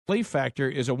Relief Factor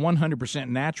is a 100%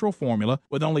 natural formula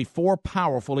with only 4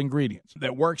 powerful ingredients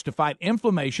that works to fight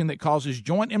inflammation that causes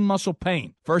joint and muscle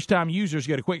pain. First-time users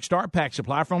get a quick start pack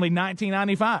supply for only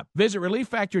 $19.95. Visit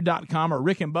ReliefFactor.com or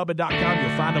RickandBubba.com.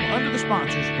 You'll find them under the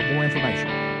sponsors for more information.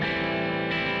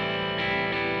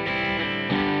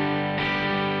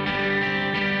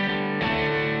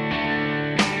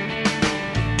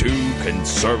 Two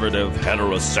conservative,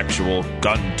 heterosexual,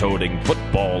 gun-toting,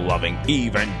 football-loving,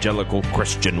 evangelical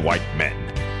Christian white men.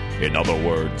 In other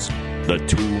words, the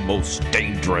two most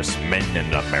dangerous men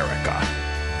in America,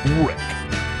 Rick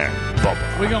and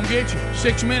Bubba. We're going to get you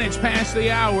 6 minutes past the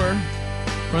hour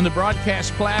from the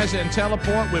Broadcast Plaza and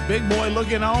Teleport with Big Boy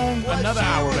looking on. Another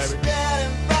hour, baby.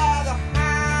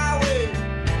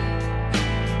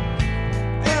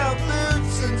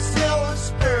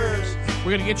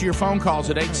 We're going to get you your phone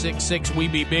calls at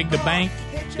 866-WE-BE-BIG. The bank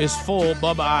is full.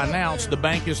 Bubba, I announced the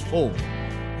bank is full.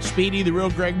 Speedy, the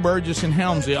real Greg Burgess, and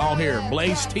Helmsy all here.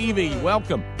 Blaze TV,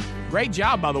 welcome. Great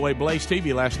job, by the way, Blaze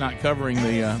TV last night covering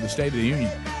the State of the Union.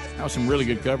 That was some really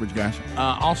good coverage, guys.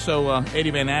 Also,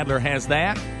 Eddie Van Adler has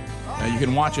that. You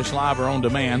can watch us live or on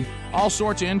demand. All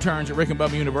sorts of interns at Rick and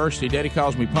Bubba University. Daddy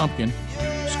calls me Pumpkin.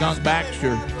 Skunk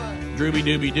Baxter, Drooby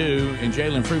Dooby Doo, and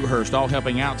Jalen Fruithurst all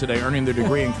helping out today, earning their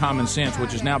degree in common sense,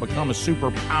 which has now become a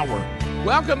superpower.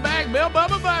 Welcome back, Bill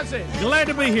Bubba Bussey. Glad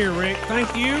to be here, Rick.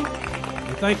 Thank you.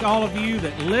 And thank all of you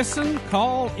that listen,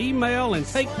 call, email, and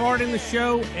take part in the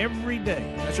show every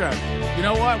day. That's right. You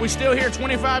know what? We're still here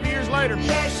 25 years later.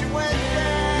 Yeah, she went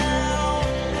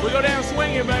down. We go down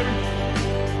swinging, baby.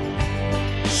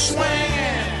 Swinging.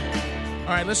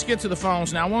 All right, let's get to the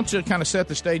phones. Now, I want to kind of set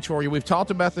the stage for you. We've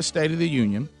talked about the State of the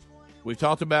Union. We've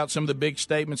talked about some of the big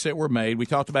statements that were made. We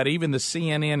talked about even the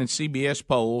CNN and CBS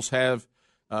polls have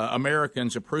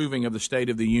Americans approving of the State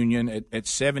of the Union at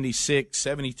 76,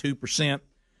 72%.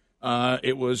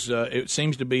 It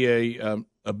seems to be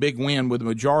a big win with the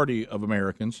majority of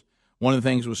Americans. One of the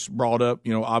things was brought up,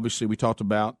 obviously we talked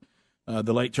about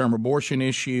the late-term abortion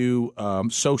issue,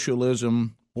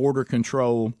 socialism, border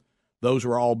control. Those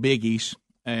were all biggies.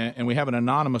 And we have an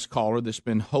anonymous caller that's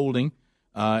been holding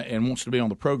and wants to be on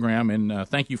the program. And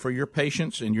thank you for your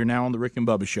patience, and you're now on the Rick and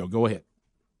Bubba Show. Go ahead.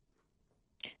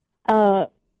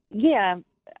 Yeah,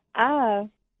 I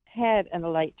had a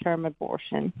late-term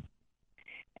abortion.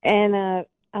 And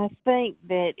I think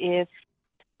that if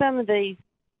some of these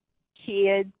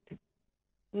kids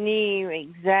knew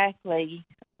exactly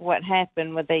what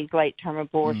happened with these late-term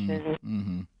abortions,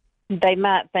 they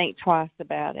might think twice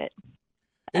about it.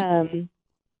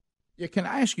 Yeah, can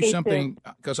I ask you something?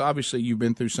 Because obviously you've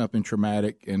been through something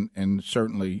traumatic, and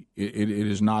certainly it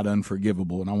is not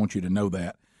unforgivable, and I want you to know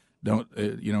that.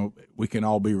 We can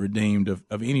all be redeemed of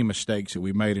any mistakes that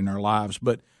we made in our lives.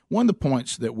 But one of the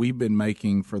points that we've been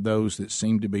making for those that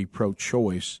seem to be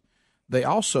pro-choice, they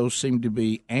also seem to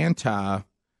be anti,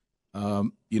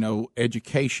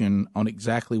 education on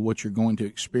exactly what you're going to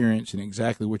experience and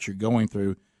exactly what you're going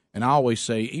through. And I always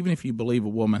say, even if you believe a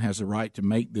woman has the right to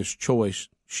make this choice,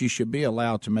 she should be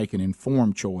allowed to make an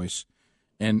informed choice.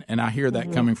 And I hear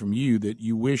that coming from you, that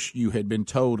you wish you had been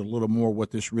told a little more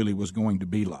what this really was going to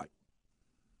be like.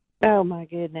 Oh, my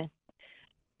goodness.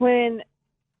 When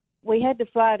we had to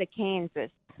fly to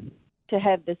Kansas to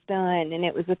have this done, and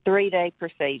it was a 3-day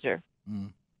procedure.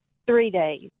 3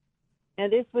 days. Now,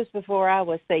 this was before I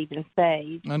was even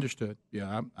saved. Understood.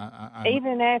 Yeah.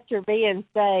 Even after being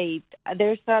saved,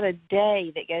 there's not a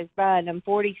day that goes by, and I'm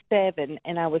 47,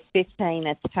 and I was 15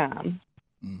 at the time.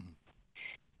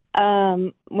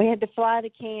 We had to fly to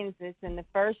Kansas, and the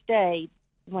first day,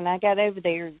 when I got over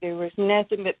there, there was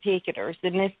nothing but picketers,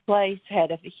 and this place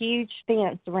had a huge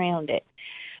fence around it.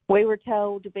 We were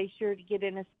told to be sure to get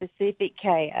in a specific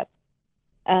cab,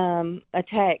 a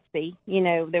taxi.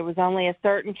 There was only a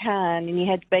certain kind, and you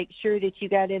had to make sure that you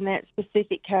got in that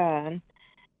specific kind.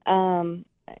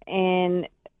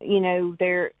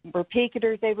 There were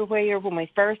picketers everywhere. When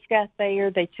we first got there,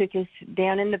 they took us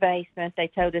down in the basement. They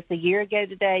told us a year ago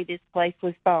today this place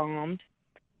was bombed.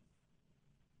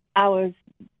 I was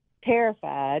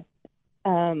terrified.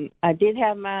 I did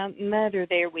have my mother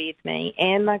there with me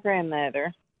and my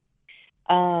grandmother.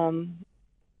 And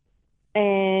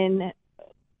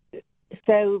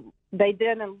so they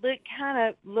done a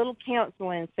little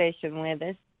counseling session with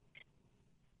us.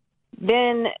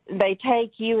 Then they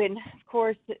take you, and of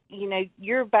course,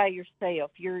 you're by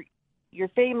yourself. Your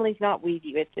family's not with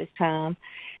you at this time,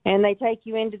 and they take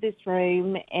you into this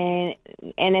room, and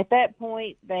at that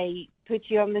point, they put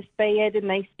you on this bed, and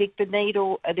they stick the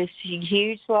needle, this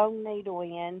huge long needle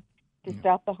in to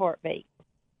stop the heartbeat.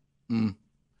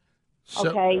 So,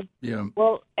 Okay. Yeah.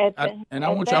 Well, I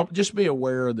want y'all just be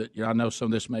aware that I know some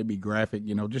of this may be graphic.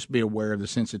 Just be aware of the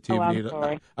sensitivity. I'm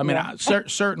sorry. I mean, Yeah.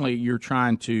 certainly you're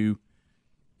trying to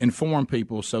inform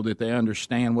people so that they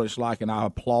understand what it's like, and I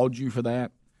applaud you for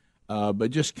that.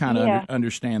 But just kind of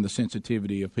understand the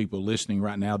sensitivity of people listening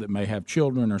right now that may have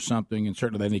children or something, and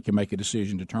certainly they can make a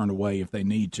decision to turn away if they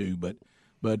need to. But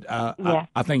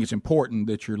I think it's important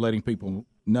that you're letting people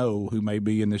know who may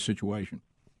be in this situation.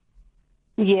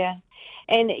 Yeah.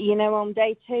 And, on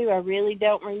day 2, I really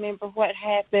don't remember what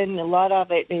happened. A lot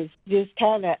of it is just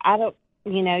kind of,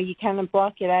 you kind of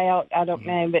block it out. I don't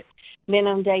know. But then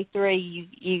on day 3,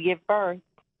 you give birth.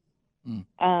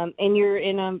 And you're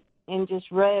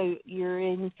you're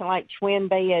in like twin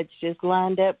beds just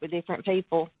lined up with different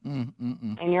people.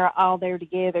 And you're all there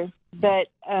together. But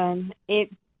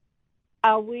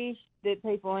I wish that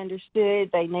people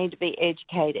understood they need to be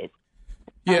educated.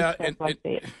 Yeah,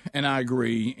 and I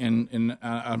agree, and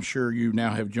I'm sure you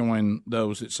now have joined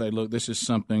those that say, look, this is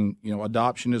something,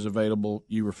 adoption is available.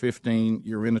 You were 15,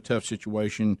 you're in a tough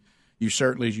situation. You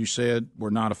certainly, as you said,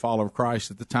 were not a follower of Christ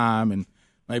at the time and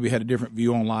maybe had a different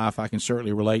view on life. I can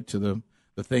certainly relate to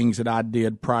the things that I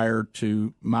did prior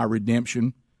to my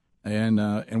redemption,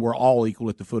 and we're all equal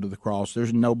at the foot of the cross.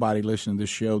 There's nobody listening to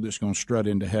this show that's going to strut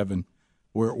into heaven.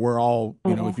 We're all,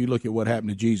 if you look at what happened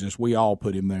to Jesus, we all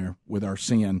put him there with our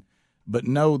sin. But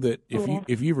know that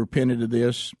if you've repented of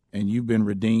this and you've been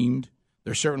redeemed,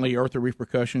 there's certainly earthly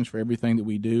repercussions for everything that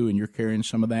we do, and you're carrying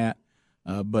some of that.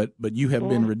 But you have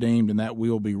been redeemed, and that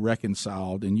will be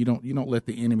reconciled. And you don't let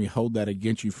the enemy hold that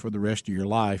against you for the rest of your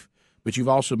life. But you've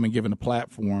also been given a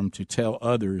platform to tell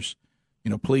others,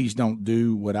 please don't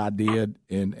do what I did.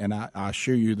 And I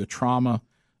assure you, the trauma.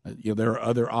 There are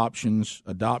other options.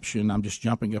 Adoption. I'm just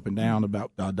jumping up and down about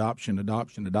adoption.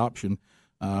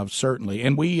 Certainly,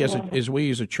 and we as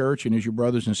a church and as your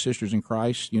brothers and sisters in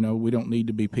Christ, we don't need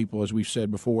to be people, as we've said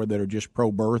before, that are just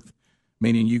pro-birth,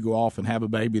 meaning you go off and have a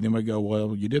baby, then we go,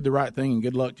 well, you did the right thing and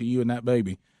good luck to you and that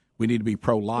baby. We need to be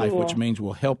pro-life, which means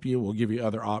we'll help you, we'll give you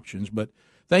other options. But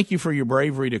thank you for your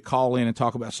bravery to call in and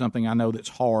talk about something I know that's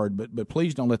hard. But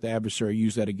please don't let the adversary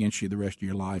use that against you the rest of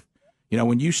your life.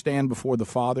 When you stand before the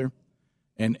Father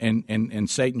and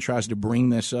Satan tries to bring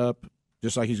this up,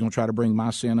 just like he's going to try to bring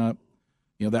my sin up,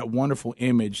 that wonderful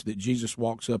image that Jesus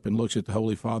walks up and looks at the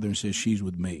Holy Father and says, she's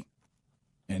with me.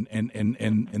 And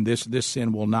this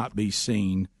sin will not be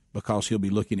seen because he'll be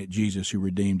looking at Jesus who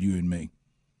redeemed you and me.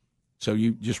 So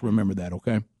you just remember that,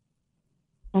 okay?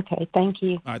 Okay, thank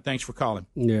you. All right, thanks for calling.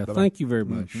 Yeah, Bye-bye. Thank you very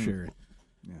much, Sherry.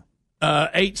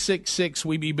 866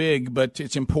 we be big, but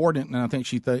it's important, and I think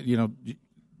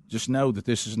just know that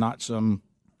this is not some,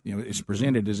 it's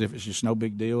presented as if it's just no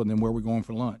big deal, and then where we're going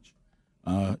for lunch.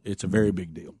 It's a very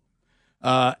big deal.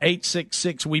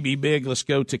 866 we be big. Let's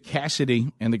go to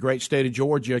Cassidy in the great state of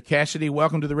Georgia. Cassidy,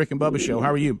 welcome to the Rick and Bubba Show.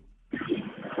 How are you?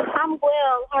 I'm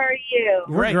well. How are you?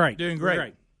 Great. Doing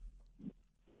great.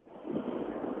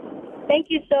 Thank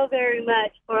you so very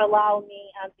much for allowing me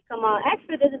to come on.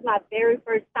 Actually, this is my very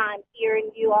first time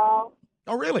hearing you all.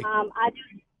 Oh, really?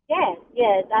 Yes.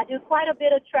 I do quite a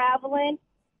bit of traveling,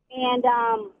 and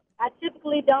I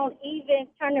typically don't even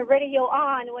turn the radio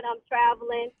on when I'm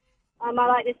traveling. I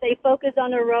like to stay focused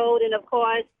on the road, and of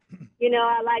course,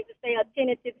 I like to stay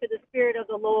attentive to the Spirit of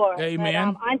the Lord.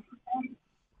 Amen. But,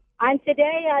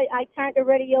 today, I turned the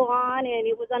radio on, and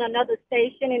it was on another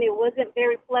station, and it wasn't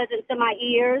very pleasant to my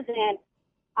ears. And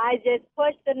I just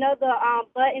pushed another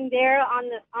button there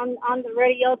on the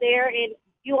radio there, and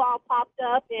you all popped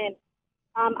up. And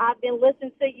I've been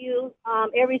listening to you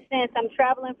ever since. I'm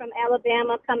traveling from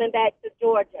Alabama, coming back to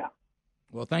Georgia.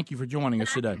 Well, thank you for joining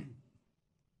us today.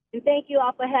 And thank you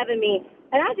all for having me.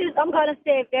 And I'm going to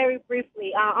say it very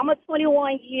briefly. I'm a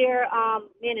 21-year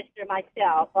minister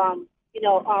myself.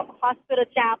 Hospital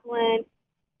chaplain,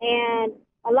 and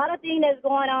a lot of things that's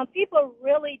going on. People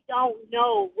really don't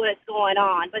know what's going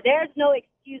on, but there's no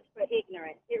excuse for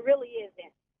ignorance. It really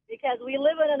isn't, because we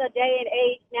live in a day and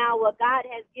age now where God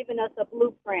has given us a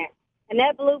blueprint, and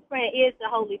that blueprint is the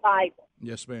Holy Bible.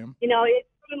 Yes, ma'am. It's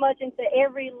pretty much into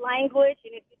every language,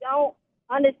 and if you don't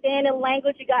understand the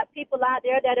language, you got people out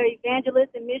there that are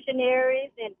evangelists and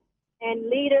missionaries and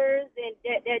leaders, and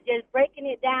they're just breaking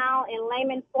it down in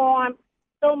layman form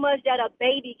so much that a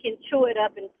baby can chew it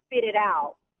up and spit it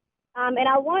out. And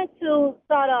I want to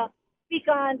sort of speak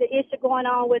on the issue going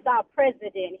on with our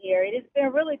president here. It has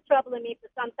been really troubling me for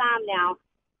some time now.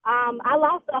 I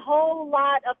lost a whole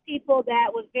lot of people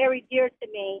that was very dear to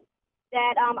me,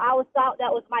 that I always thought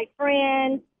that was my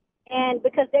friends, and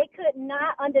because they could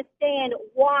not understand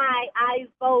why I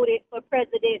voted for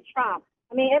President Trump.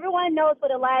 I mean, everyone knows for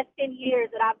the last 10 years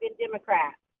that I've been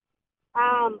Democrat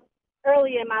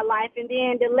early in my life. And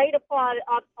then the later part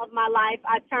of my life,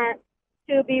 I turned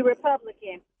to be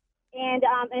Republican. And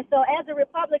so as a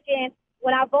Republican,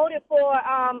 when I voted for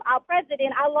our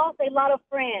president, I lost a lot of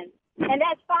friends. And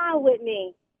that's fine with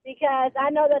me because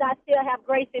I know that I still have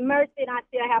grace and mercy and I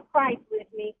still have Christ with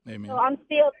me. Amen. So I'm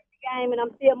still in the game and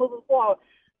I'm still moving forward.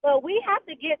 But we have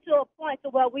to get to a point to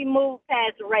where we move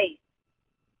past race.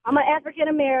 I'm an African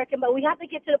American, but we have to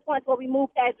get to the point where we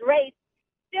move past race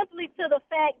simply to the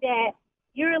fact that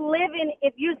you're living,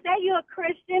 if you say you're a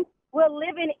Christian, we're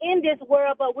living in this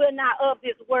world, but we're not of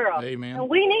this world. Amen. And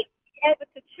we need to be able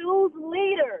to choose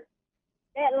leaders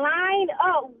that line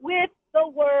up with the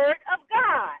word of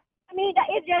God. I mean,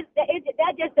 that's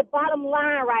just the bottom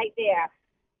line right there.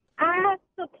 I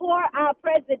support our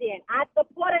president. I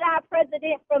supported our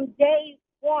president from day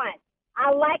one.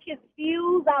 I like his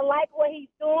views. I like what he's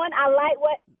doing. I like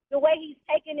the way he's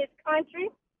taking his country.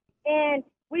 And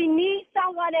we need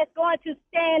someone that's going to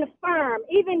stand firm.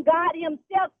 Even God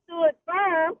himself stood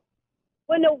firm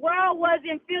when the world was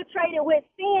infiltrated with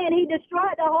sin. He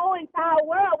destroyed the whole entire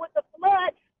world with the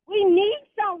flood. We need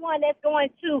someone that's going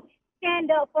to stand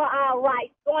up for our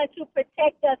rights, going to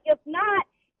protect us. If not,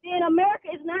 then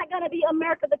America is not going to be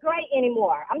America the Great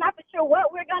anymore. I'm not for sure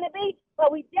what we're going to be,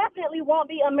 but we definitely won't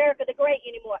be America the Great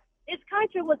anymore. This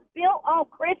country was built on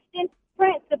Christian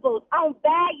principles, on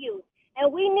values,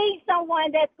 and we need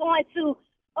someone that's going to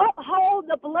uphold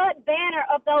the blood banner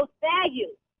of those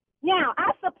values. Now, I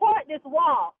support this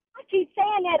wall. I keep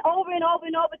saying that over and over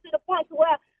and over to the point to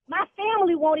where my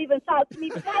family won't even talk to me,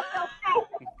 but that's okay.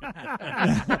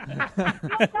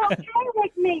 That's okay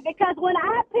with me because when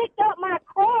I picked up my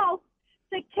cross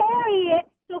to carry it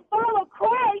to follow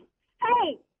Christ,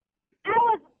 hey, I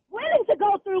was willing to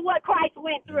go through what Christ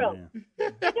went through.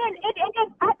 It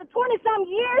just, after 20-some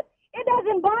years, it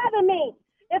doesn't bother me.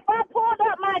 If I pulled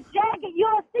up my jacket,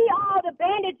 you'll see all the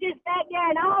bandages back there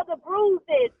and all the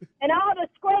bruises and all the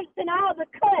scrapes and all the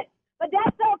cuts. But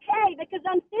that's okay because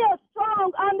I'm still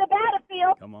strong on the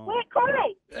battlefield with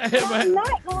Christ. I'm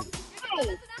not going to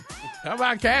change. How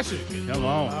about Cassie? Come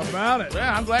on. How about it?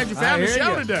 Yeah, I'm glad you found the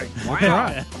show today.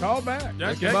 Wow. Call back.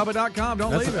 Okay. RickandBubba.com.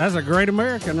 Don't leave it. That's a great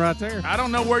American right there. I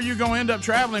don't know where you're going to end up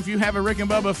traveling if you have a Rick and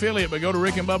Bubba affiliate, but go to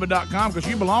RickandBubba.com because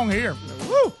you belong here.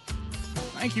 Woo!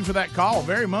 Thank you for that call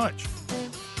very much.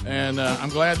 And I'm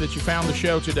glad that you found the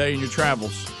show today in your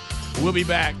travels. We'll be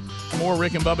back. More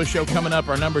Rick and Bubba show coming up.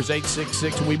 Our number is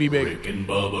 866-WE-BE-BIG. Rick and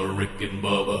Bubba, Rick and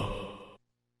Bubba.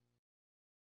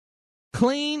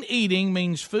 Clean eating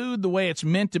means food the way it's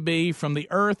meant to be, from the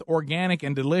earth, organic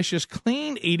and delicious.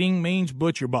 Clean eating means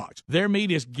ButcherBox. Their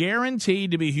meat is guaranteed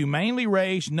to be humanely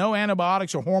raised, no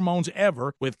antibiotics or hormones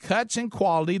ever, with cuts and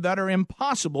quality that are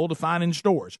impossible to find in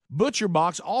stores.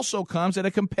 ButcherBox also comes at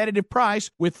a competitive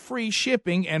price with free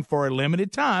shipping, and for a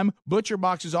limited time,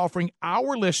 ButcherBox is offering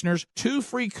our listeners 2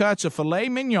 free cuts of filet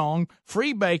mignon,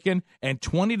 free bacon, and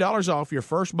 $20 off your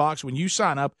first box when you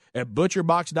sign up at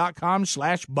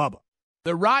ButcherBox.com/Bubba.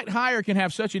 The right hire can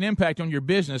have such an impact on your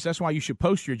business. That's why you should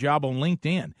post your job on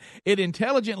LinkedIn. It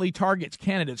intelligently targets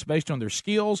candidates based on their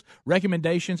skills,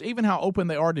 recommendations, even how open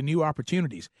they are to new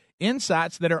opportunities.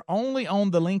 Insights that are only on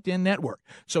the LinkedIn network.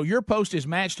 So your post is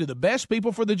matched to the best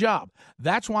people for the job.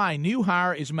 That's why a new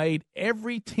hire is made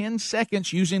every 10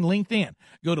 seconds using LinkedIn.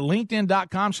 Go to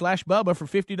LinkedIn.com/Bubba for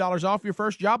 $50 off your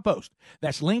first job post.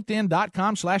 That's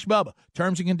LinkedIn.com/Bubba.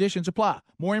 Terms and conditions apply.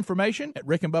 More information at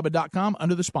RickandBubba.com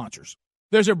under the sponsors.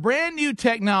 There's a brand new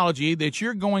technology that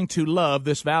you're going to love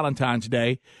this Valentine's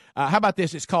Day. How about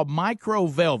this? It's called Micro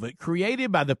Velvet,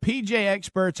 created by the PJ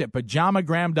experts at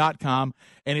Pajamagram.com,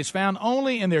 and it's found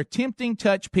only in their Tempting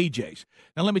Touch PJs.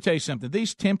 Now, let me tell you something.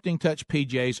 These Tempting Touch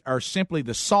PJs are simply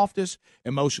the softest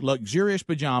and most luxurious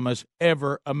pajamas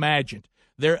ever imagined.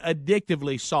 They're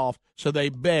addictively soft, so they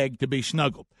beg to be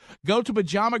snuggled. Go to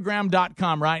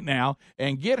Pajamagram.com right now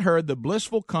and get her the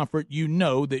blissful comfort you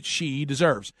know that she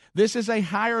deserves. This is a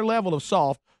higher level of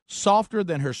soft, softer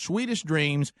than her sweetest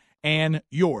dreams and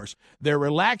yours. They're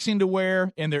relaxing to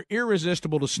wear, and they're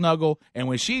irresistible to snuggle, and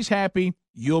when she's happy,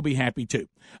 you'll be happy too.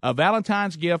 A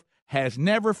Valentine's gift has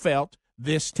never felt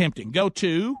this tempting. Go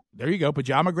to, there you go,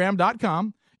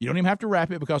 Pajamagram.com. You don't even have to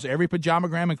wrap it because every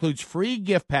Pajamagram includes free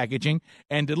gift packaging,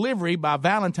 and delivery by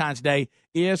Valentine's Day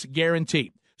is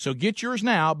guaranteed. So get yours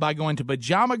now by going to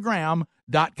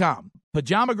Pajamagram.com.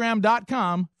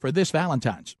 Pajamagram.com for this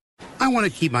Valentine's. I want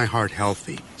to keep my heart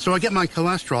healthy, so I get my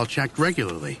cholesterol checked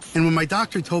regularly. And when my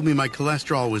doctor told me my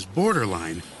cholesterol was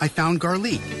borderline, I found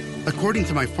garlic. According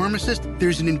to my pharmacist,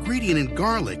 there's an ingredient in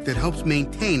garlic that helps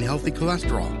maintain healthy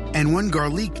cholesterol. And one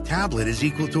garlic tablet is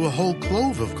equal to a whole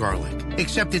clove of garlic,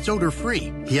 except it's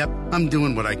odor-free. Yep, I'm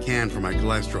doing what I can for my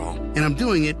cholesterol, and I'm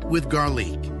doing it with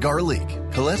garlic. Garlic,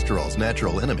 cholesterol's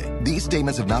natural enemy. These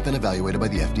statements have not been evaluated by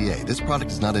the FDA. This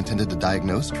product is not intended to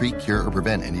diagnose, treat, cure, or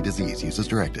prevent any disease. Use as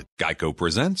directed. Geico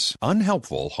presents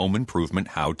unhelpful home improvement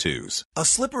how-tos. A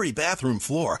slippery bathroom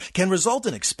floor can result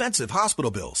in expensive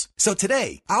hospital bills. So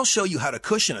today, I'll show you how to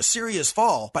cushion a serious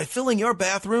fall by filling your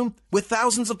bathroom with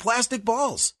thousands of plastic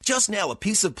balls. Just nail a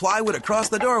piece of plywood across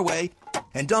the doorway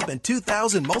and dump in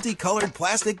 2,000 multicolored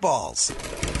plastic balls.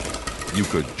 You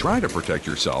could try to protect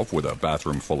yourself with a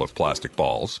bathroom full of plastic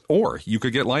balls, or you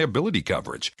could get liability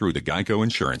coverage through the Geico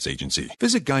Insurance Agency.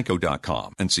 Visit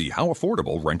geico.com and see how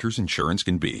affordable renter's insurance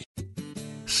can be.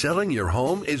 Selling your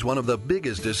home is one of the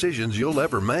biggest decisions you'll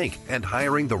ever make, and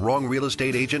hiring the wrong real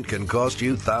estate agent can cost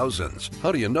you thousands.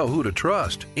 How do you know who to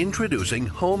trust? Introducing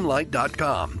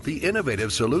HomeLight.com, the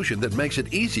innovative solution that makes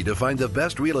it easy to find the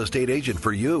best real estate agent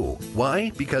for you.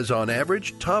 Why? Because on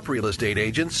average, top real estate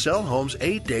agents sell homes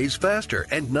 8 days faster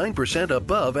and 9%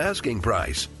 above asking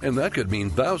price. And that could mean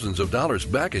thousands of dollars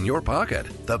back in your pocket.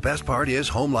 The best part is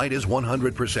HomeLight is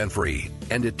 100% free,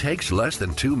 and it takes less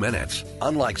than 2 minutes.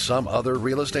 Unlike some other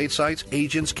real estate sites,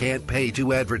 agents can't pay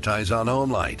to advertise on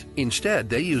HomeLight. Instead,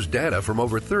 they use data from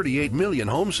over 38 million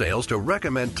home sales to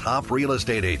recommend top real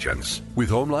estate agents. With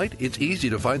HomeLight, it's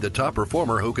easy to find the top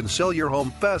performer who can sell your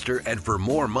home faster and for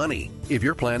more money. If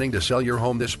you're planning to sell your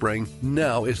home this spring,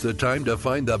 now is the time to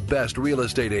find the best real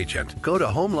estate agent. Go to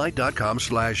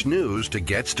HomeLight.com/news to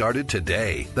get started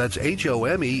today. That's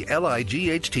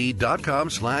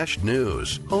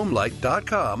HomeLight.com/news.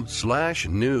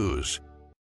 HomeLight.com/news.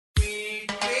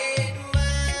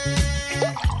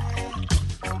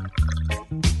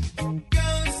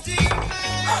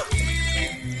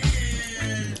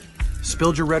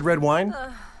 Spilled your red wine?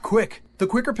 Quick, the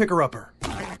Quicker Picker-Upper.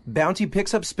 Bounty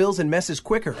picks up spills and messes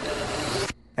quicker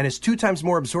and is 2 times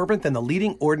more absorbent than the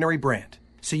leading Ordinary brand,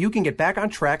 so you can get back on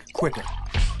track quicker.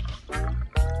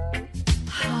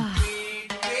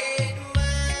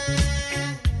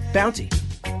 Bounty,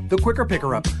 the Quicker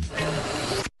Picker-Upper.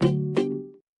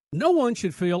 No one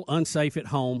should feel unsafe at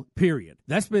home, period.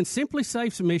 That's been Simply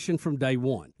Safe's mission from day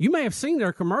one. You may have seen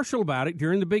their commercial about it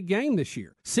during the big game this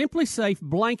year. Simply Safe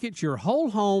blankets your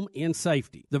whole home in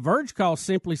safety. The Verge calls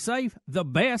Simply Safe the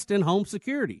best in home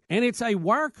security, and it's a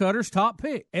Wirecutter's top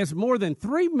pick. As more than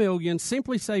 3 million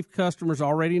Simply Safe customers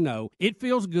already know, it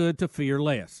feels good to fear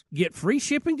less. Get free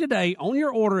shipping today on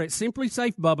your order at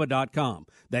simplysafebubba.com.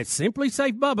 That's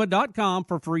simplysafebubba.com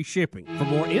for free shipping. For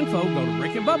more info, go to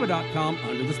rickandbubba.com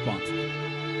under the sponsor.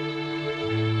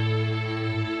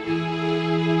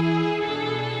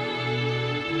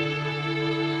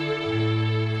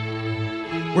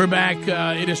 We're back.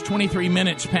 It is 23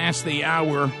 minutes past the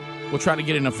hour. We'll try to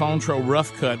get in a phone troll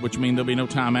rough cut, which means there'll be no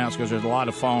timeouts because there's a lot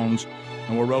of phones,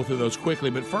 and we'll roll through those quickly.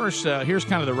 But first, here's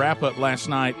kind of the wrap-up last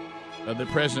night that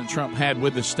President Trump had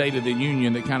with the State of the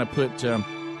Union that kind of put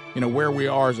where we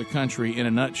are as a country in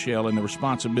a nutshell, and the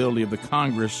responsibility of the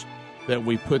Congress that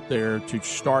we put there to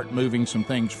start moving some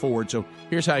things forward. So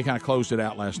here's how he kind of closed it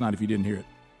out last night, if you didn't hear it.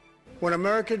 When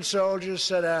American soldiers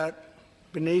set out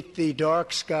beneath the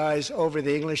dark skies over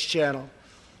the English Channel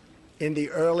in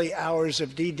the early hours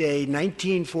of D-Day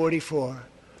 1944,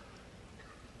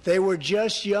 they were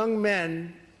just young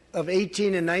men of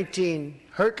 18 and 19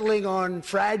 hurtling on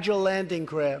fragile landing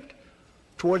craft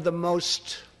toward the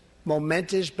most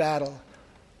momentous battle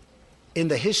in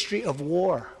the history of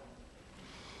war.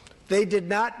 They did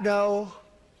not know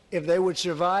if they would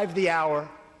survive the hour.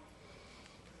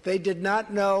 They did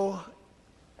not know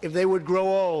if they would grow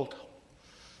old.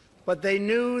 But they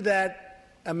knew that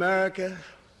America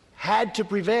had to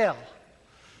prevail.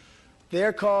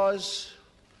 Their cause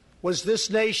was this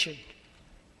nation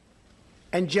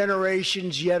and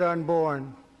generations yet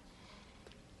unborn.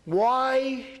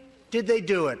 Why did they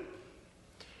do it?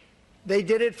 They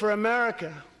did it for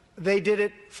America. They did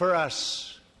it for us.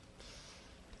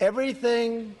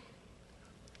 Everything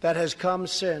that has come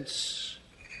since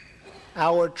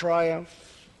our triumph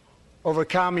over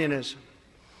communism,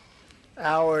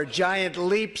 our giant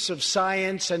leaps of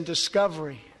science and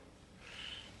discovery,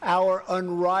 our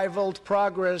unrivaled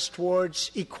progress towards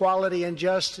equality and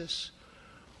justice,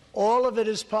 all of it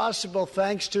is possible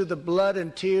thanks to the blood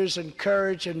and tears and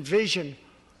courage and vision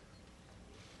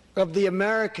of the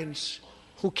Americans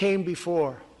who came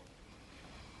before.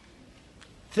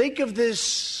 Think of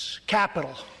this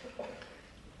Capitol.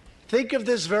 Think of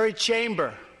this very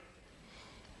chamber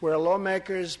where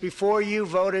lawmakers before you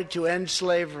voted to end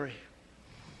slavery,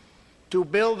 to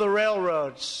build the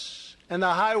railroads and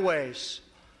the highways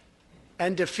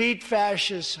and defeat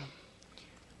fascism,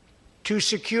 to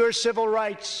secure civil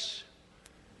rights,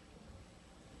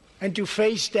 and to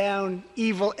face down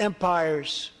evil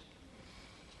empires.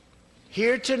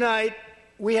 Here tonight,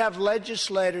 we have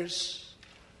legislators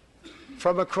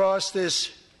from across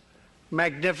this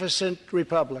magnificent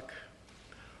republic.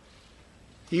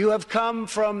 You have come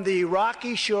from the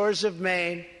rocky shores of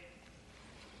Maine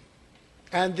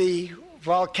and the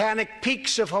volcanic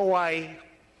peaks of Hawaii,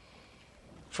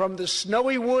 from the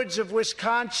snowy woods of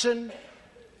Wisconsin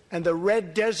and the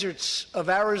red deserts of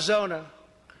Arizona,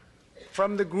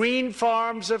 from the green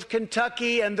farms of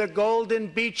Kentucky and the golden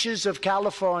beaches of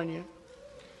California.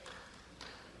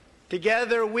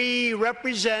 Together we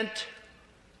represent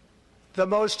the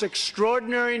most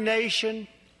extraordinary nation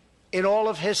in all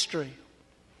of history.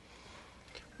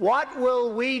 What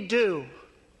will we do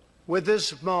with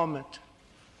this moment?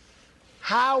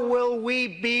 How will we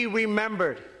be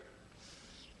remembered?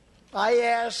 I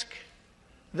ask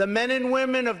the men and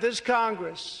women of this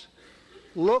Congress,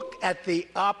 look at the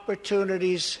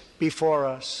opportunities before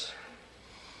us.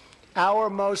 Our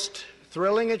most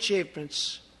thrilling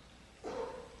achievements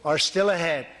are still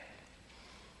ahead.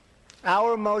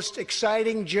 Our most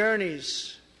exciting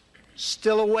journeys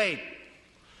still await.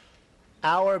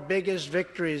 Our biggest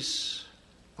victories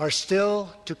are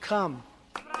still to come.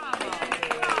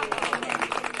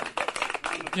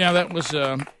 Yeah, that was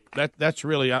that's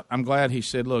really. I'm glad he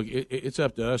said, "Look, it's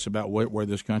up to us about where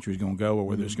this country is going to go, or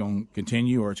whether it's going to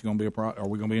continue, or it's going to be are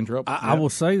we going to be in trouble?" I will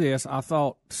say this: I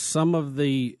thought some of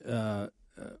the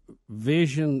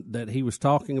vision that he was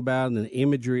talking about and the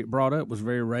imagery it brought up was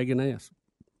very Reagan-esque.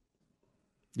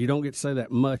 You don't get to say that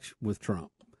much with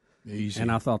Trump. Easy.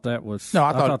 And I thought that was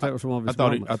I thought that was one of his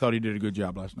I thought he did a good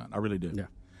job last night. I really did. Yeah.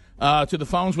 To the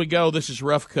phones we go. This is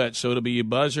Rough Cut, so it'll be a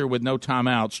buzzer with no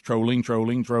timeouts. Trolling.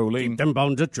 Keep them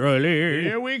bones a trolling.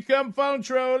 Here we come, phone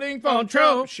trolling. Phone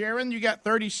troll. Sharon, you got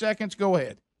 30 seconds. Go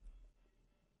ahead.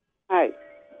 Hi.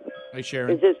 Hey,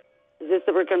 Sharon. Is this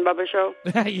the Rick and Bubba show?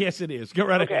 Yes, it is. Go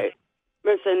right ahead. Okay.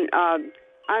 Listen, on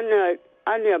the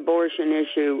abortion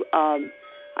issue,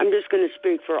 I'm just going to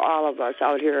speak for all of us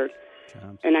out here.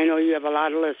 And I know you have a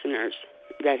lot of listeners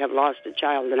that have lost a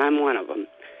child, and I'm one of them.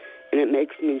 And it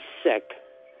makes me sick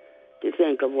to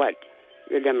think of what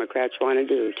your Democrats want to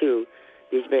do to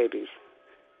these babies.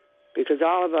 Because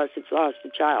all of us that's lost a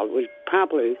child would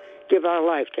probably give our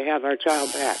life to have our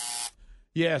child back.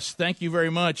 Yes, thank you very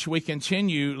much. We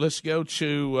continue. Let's go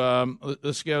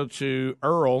to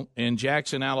Earl in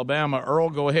Jackson, Alabama. Earl,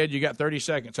 go ahead. You got 30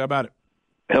 seconds. How about it?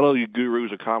 Hello, you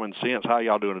gurus of common sense. How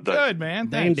y'all doing today? Good, man.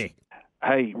 Thanks. Dandy.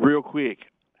 Hey, real quick.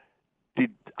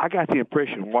 I got the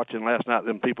impression watching last night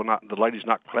the ladies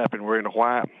not clapping wearing the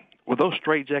white. Were those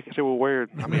straight jackets they were wearing?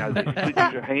 I mean, they use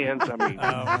their hands. I mean,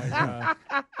 oh my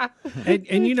God!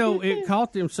 And you know, it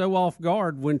caught them so off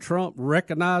guard when Trump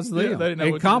recognized them. Yeah, they didn't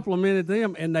know and complimented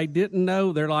them, and they didn't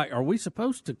know. They're like, "Are we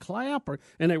supposed to clap?"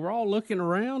 And they were all looking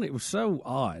around. It was so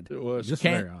odd. It was just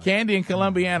very odd. Candy in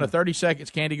Columbiana. 30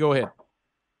 seconds. Candy, go ahead.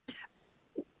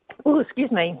 Oh, excuse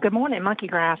me. Good morning, Monkey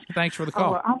Grass. Thanks for the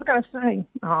call. I was going to say,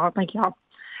 thank y'all.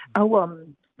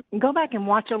 Go back and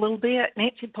watch a little bit.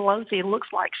 Nancy Pelosi looks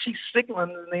like she's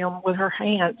signaling them with her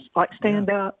hands, like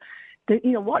stand up.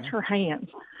 Watch her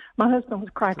hands. My husband was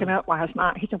cracking up last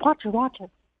night. He said, watch her.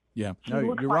 Yeah, no,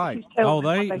 you're right. Oh,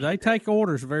 they take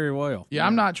orders very well. Yeah,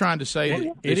 I'm not trying to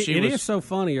say it is so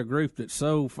funny, a group that's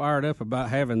so fired up about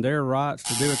having their rights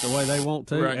to do it the way they want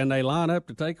to, right. And they line up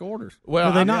to take orders.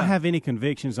 Well, do they not have any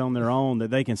convictions on their own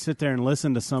that they can sit there and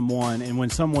listen to someone, and when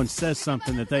someone says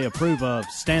something that they approve of,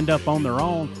 stand up on their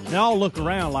own? They all look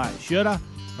around like, should I?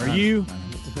 Are you?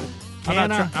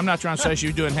 I'm not trying to say she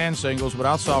was doing hand singles, but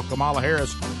I saw Kamala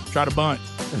Harris try to bunt.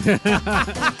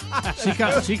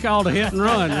 She called a hit and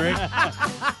run, Rick.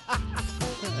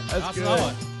 That's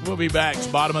good. We'll be back. It's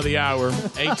bottom of the hour.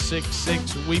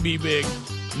 866 We Be Big.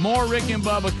 More Rick and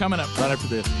Bubba coming up right after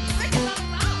this.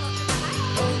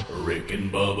 Rick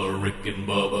and Bubba, Rick and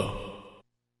Bubba.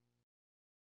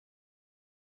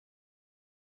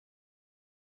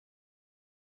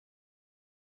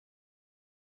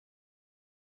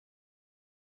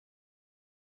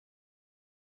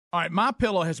 All right,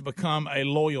 MyPillow has become a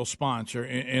loyal sponsor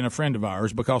and a friend of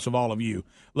ours because of all of you.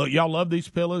 Look, y'all love these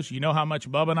pillows. You know how much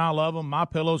Bubba and I love them.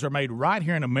 MyPillows are made right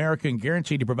here in America and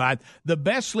guaranteed to provide the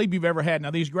best sleep you've ever had.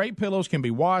 Now, these great pillows can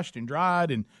be washed and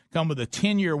dried and come with a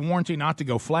 10-year warranty not to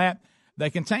go flat. They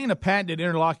contain a patented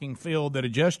interlocking field that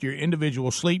adjusts your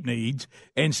individual sleep needs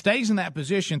and stays in that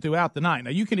position throughout the night.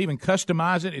 Now, you can even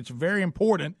customize it. It's very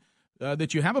important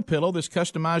that you have a pillow that's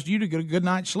customized you to get a good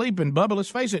night's sleep. And, Bubba, let's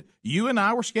face it, you and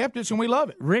I were skeptics, and we love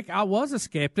it. Rick, I was a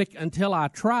skeptic until I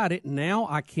tried it. Now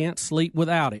I can't sleep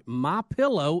without it. My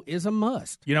pillow is a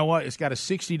must. You know what? It's got a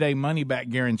 60-day money-back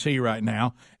guarantee right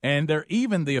now, and they're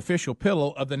even the official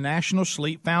pillow of the National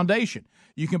Sleep Foundation.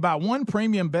 You can buy one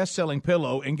premium best-selling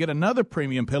pillow and get another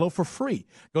premium pillow for free.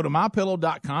 Go to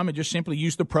MyPillow.com and just simply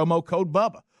use the promo code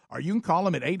BUBBA. Or you can call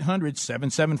them at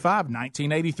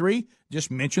 800-775-1983.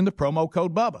 Just mention the promo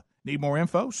code BUBBA. Need more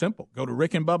info? Simple. Go to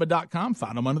rickandbubba.com.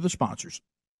 Find them under the sponsors.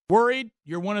 Worried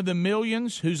you're one of the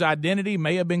millions whose identity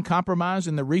may have been compromised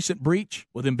in the recent breach?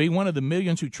 Well, then be one of the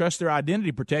millions who trust their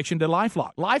identity protection to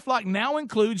LifeLock. LifeLock now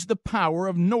includes the power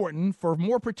of Norton for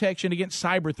more protection against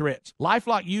cyber threats.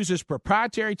 LifeLock uses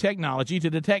proprietary technology to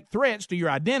detect threats to your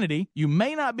identity you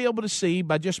may not be able to see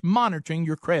by just monitoring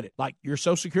your credit, like your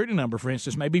Social Security number, for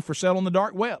instance, may be for sale on the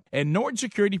dark web. And Norton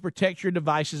Security protects your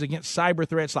devices against cyber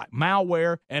threats like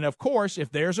malware. And, of course,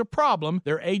 if there's a problem,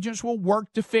 their agents will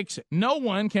work to fix it. No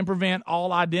one can prevent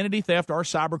all identity theft or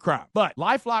cybercrime. But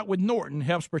LifeLock with Norton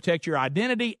helps protect your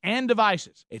identity and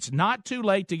devices. It's not too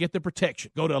late to get the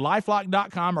protection. Go to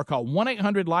LifeLock.com or call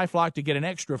 1-800-LifeLock to get an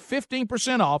extra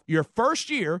 15% off your first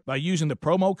year by using the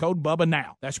promo code BUBBA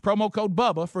now. That's promo code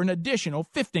BUBBA for an additional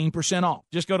 15% off.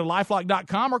 Just go to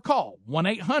LifeLock.com or call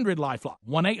 1-800-LifeLock.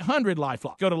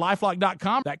 1-800-LifeLock. Go to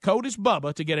LifeLock.com. That code is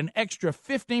BUBBA to get an extra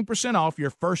 15% off your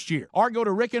first year. Or go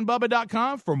to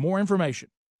RickandBubba.com for more information.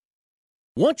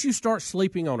 Once you start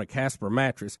sleeping on a Casper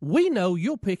mattress, we know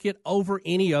you'll pick it over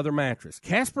any other mattress.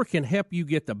 Casper can help you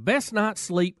get the best night's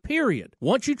sleep, period.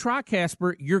 Once you try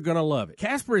Casper, you're going to love it.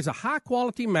 Casper is a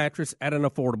high-quality mattress at an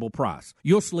affordable price.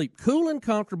 You'll sleep cool and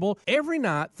comfortable every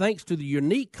night thanks to the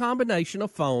unique combination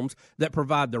of foams that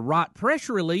provide the right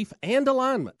pressure relief and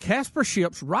alignment. Casper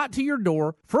ships right to your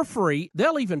door for free.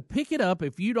 They'll even pick it up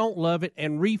if you don't love it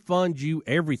and refund you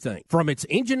everything. From its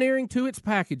engineering to its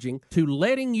packaging to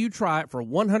letting you try it for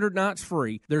 100 nights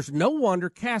free, there's no wonder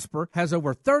Casper has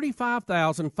over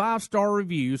 35,000 five-star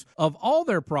reviews of all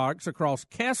their products across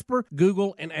Casper,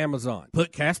 Google, and Amazon.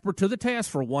 Put Casper to the test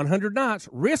for 100 nights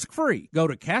risk-free. Go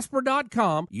to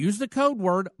Casper.com, use the code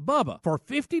word BUBBA for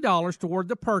 $50 toward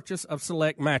the purchase of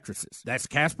select mattresses. That's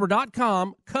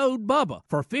Casper.com, code BUBBA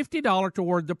for $50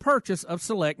 toward the purchase of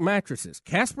select mattresses.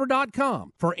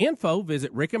 Casper.com. For info,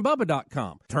 visit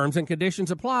rickandbubba.com. Terms and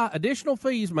conditions apply. Additional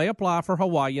fees may apply for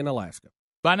Hawaii and Alaska.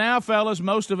 By now, fellas,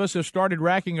 most of us have started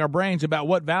racking our brains about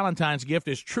what Valentine's gift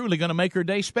is truly going to make her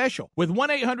day special. With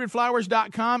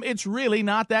 1-800-Flowers.com, it's really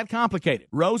not that complicated.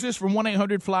 Roses from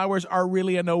 1-800-Flowers are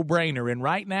really a no-brainer, and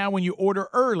right now, when you order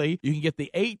early, you can get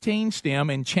the 18-stem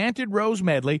Enchanted Rose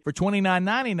Medley for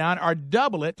 $29.99 or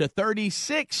double it to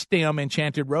 36-stem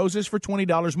Enchanted Roses for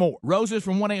 $20 more. Roses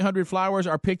from 1-800-Flowers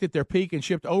are picked at their peak and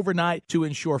shipped overnight to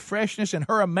ensure freshness and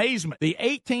her amazement. The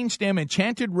 18-stem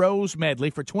Enchanted Rose Medley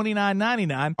for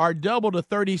 $29.99 or double to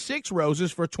 36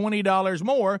 roses for $20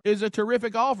 more is a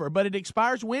terrific offer, but it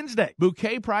expires Wednesday.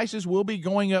 Bouquet prices will be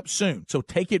going up soon, so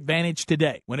take advantage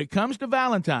today. When it comes to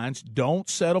Valentine's, don't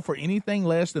settle for anything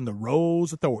less than the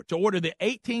Rose Authority. To order the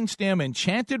 18-stem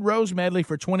Enchanted Rose Medley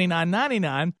for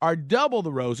 $29.99 or double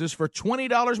the roses for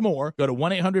 $20 more, go to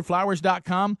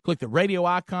 1-800-Flowers.com, click the radio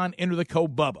icon, enter the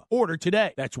code BUBBA. Order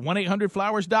today. That's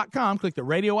 1-800-Flowers.com, click the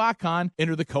radio icon,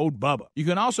 enter the code BUBBA. You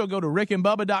can also go to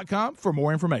rickandbubba.com for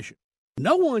more information.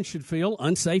 No one should feel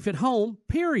unsafe at home,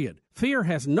 period. Fear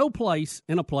has no place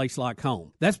in a place like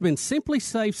home. That's been Simply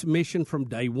Safe's mission from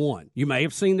day one. You may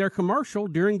have seen their commercial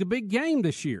during the big game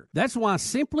this year. That's why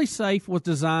Simply Safe was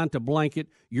designed to blanket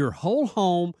your whole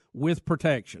home with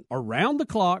protection.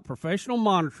 Around-the-clock professional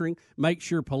monitoring makes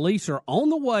sure police are on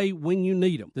the way when you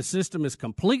need them. The system is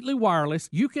completely wireless.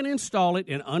 You can install it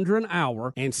in under an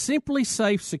hour, and Simply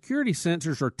Safe security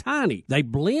sensors are tiny. They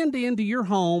blend into your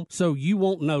home so you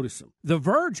won't notice them. The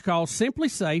Verge calls Simply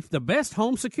Safe the best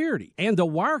home security, and the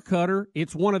Wirecutter,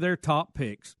 it's one of their top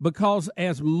picks, because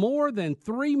as more than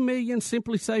 3 million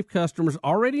Simply Safe customers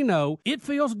already know, it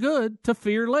feels good to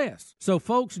fear less. So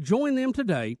folks, join them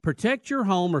today. Protect your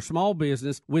home or small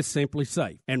business with Simply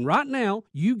Safe. And right now,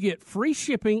 you get free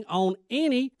shipping on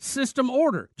any system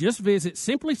order. Just visit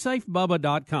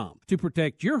simplysafebubba.com to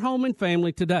protect your home and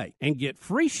family today and get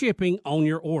free shipping on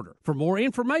your order. For more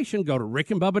information, go to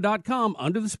rickandbubba.com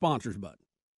under the sponsors button.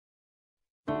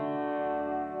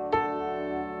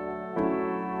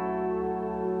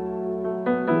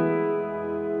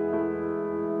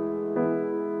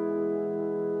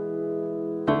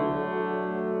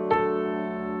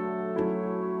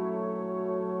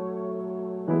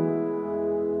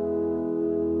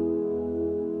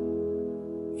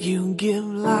 You give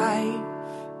life,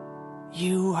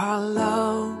 you are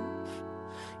love,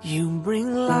 you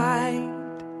bring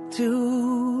light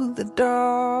to the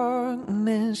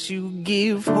darkness, you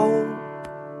give hope,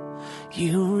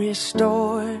 you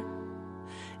restore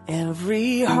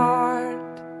every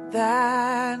heart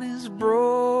that is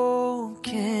broken.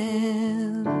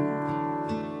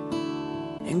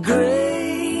 And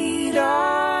great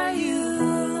are you.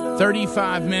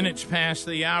 35 minutes past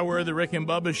the hour of the Rick and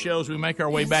Bubba shows. We make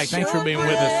our way back. Thanks for being with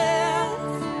us.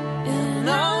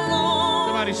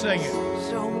 Somebody sing it.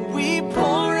 So we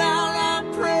pour out our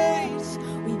praise.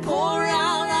 We pour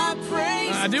out our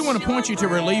praise. I do want to point you to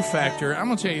Relief Factor. I'm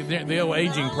going to tell you the old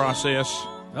aging process.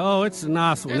 Oh, it's a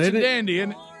nice one, It's isn't a it? dandy,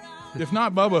 isn't it? If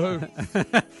not Bubba, who?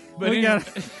 But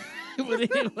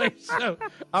anyway, so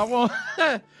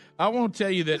I won't tell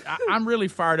you that I'm really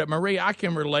fired up. Marie, I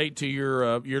can relate to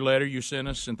your letter you sent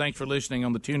us, and thanks for listening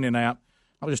on the TuneIn app.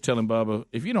 I was just telling Bubba,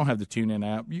 if you don't have the TuneIn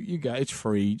app, you got it's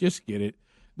free. Just get it.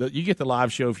 You get the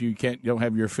live show if you don't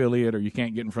have your affiliate or you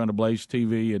can't get in front of Blaze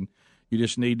TV, and you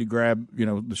just need to grab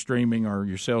the streaming or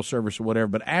your cell service or whatever.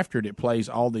 But after it plays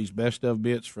all these best of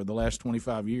bits for the last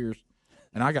 25 years.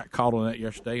 And I got caught on that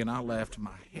yesterday, and I laughed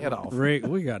my head off. Rick,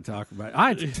 we got to talk about it.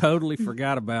 I totally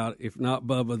forgot about if not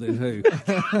Bubba, then who?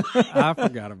 I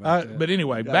forgot about that. But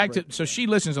anyway, so she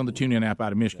listens on the TuneIn app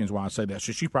out of Michigan is why I say that.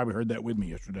 So she probably heard that with me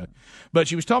yesterday. But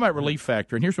she was talking about Relief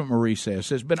Factor, and here's what Marie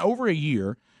says. It's been over a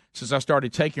year since I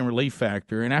started taking Relief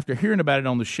Factor, and after hearing about it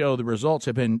on the show, the results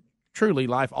have been truly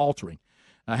life-altering.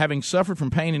 Having suffered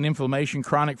from pain and inflammation,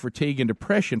 chronic fatigue, and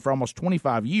depression for almost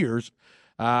 25 years,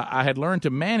 I had learned to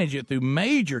manage it through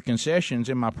major concessions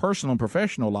in my personal and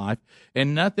professional life,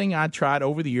 and nothing I'd tried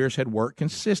over the years had worked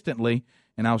consistently,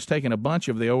 and I was taking a bunch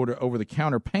of the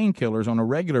over-the-counter painkillers on a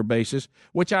regular basis,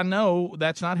 which I know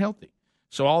that's not healthy.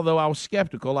 So although I was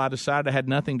skeptical, I decided I had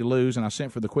nothing to lose, and I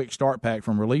sent for the Quick Start Pack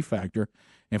from Relief Factor.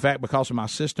 In fact, because of my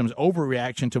system's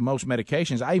overreaction to most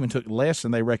medications, I even took less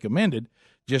than they recommended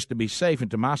just to be safe, and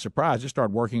to my surprise, it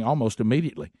started working almost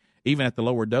immediately, even at the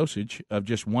lower dosage of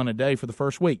just one a day for the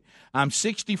first week. I'm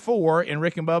 64, and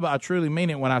Rick and Bubba, I truly mean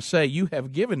it when I say you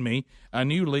have given me a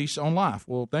new lease on life.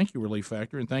 Well, thank you, Relief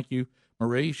Factor, and thank you,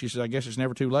 Marie. She says, I guess it's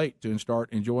never too late to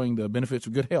start enjoying the benefits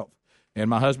of good health. And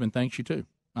my husband thanks you, too.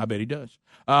 I bet he does.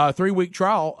 3-week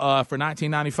trial for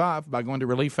 $19.95 by going to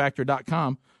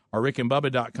ReliefFactor.com or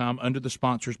RickandBubba.com under the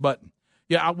sponsors button.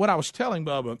 Yeah, what I was telling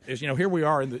Bubba is, here we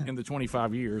are in the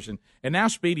 25 years, and now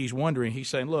Speedy's wondering. He's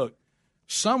saying, look,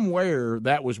 somewhere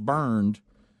that was burned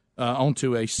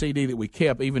onto a CD that we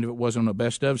kept, even if it wasn't a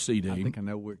best of CD. I think I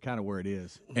know where it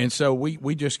is. And so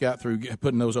we just got through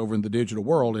putting those over in the digital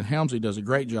world, and Helmsley does a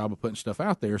great job of putting stuff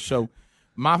out there. So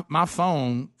my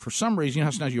phone, for some reason, how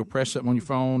sometimes you'll press something on your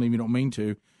phone and you don't mean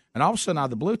to, and all of a sudden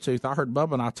out of the Bluetooth, I heard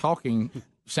Bubba and I talking,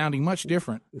 sounding much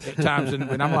different at times,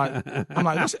 and I'm like,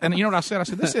 this, and you know what I said? I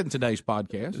said, this isn't today's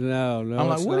podcast. No, I'm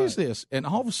like, what not. is this? And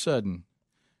all of a sudden,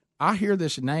 I hear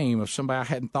this name of somebody I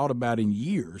hadn't thought about in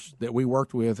years that we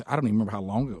worked with. I don't even remember how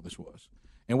long ago this was.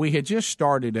 And we had just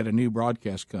started at a new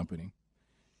broadcast company.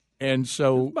 And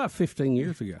so about 15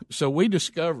 years ago. So we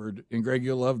discovered, and Greg,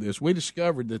 you'll love this, we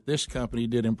discovered that this company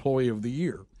did Employee of the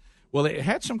Year. Well, it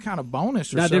had some kind of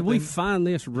bonus or now, something. did we find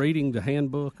this reading the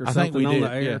handbook or I something think we on did,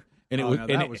 the air? yeah. And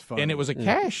it was fun. And it was a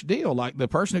cash deal. Like the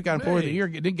person who got Employee of the Year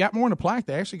got more than a plaque.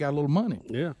 They actually got a little money.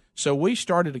 Yeah. So we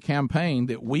started a campaign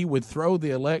that we would throw the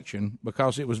election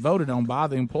because it was voted on by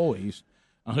the employees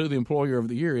on who the Employer of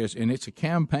the Year is. And it's a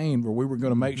campaign where we were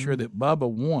going to make sure that Bubba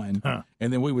won,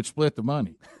 and then we would split the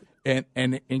money. And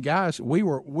guys, we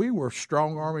were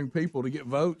strong arming people to get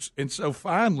votes. And so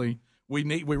finally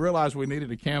we realized we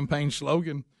needed a campaign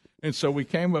slogan. And so we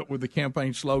came up with the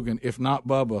campaign slogan, if not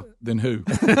Bubba, then who?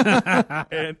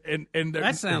 and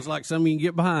that sounds like something you can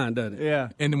get behind, doesn't it? Yeah.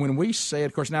 And when we said,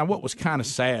 of course, now what was kind of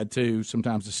sad, too,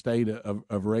 sometimes the state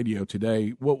of radio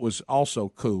today, what was also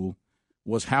cool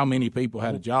was how many people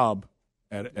had a job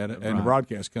at a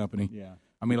broadcast company. Yeah.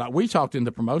 I mean, like we talked in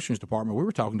the promotions department, we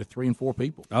were talking to 3 and 4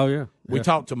 people. Oh, yeah. We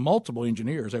talked to multiple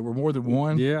engineers. They were more than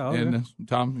one. Yeah. Oh, and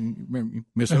Tom, you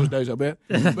miss those days, I bet.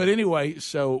 But anyway,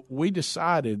 so we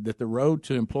decided that the road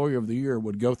to Employer of the Year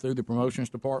would go through the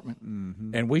promotions department,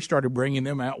 and we started bringing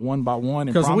them out one by one.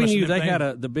 Because we knew they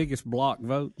had the biggest block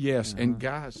vote. Yes, and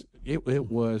guys, it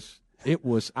was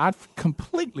I'd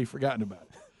completely forgotten about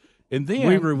it. And then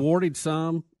we rewarded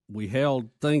some. We held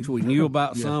things we knew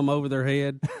about some over their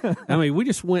head. I mean, we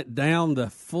just went down the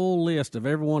full list of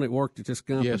everyone that worked at this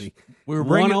company. Yes. We were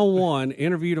one-on-one,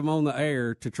 interviewed them on the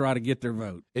air to try to get their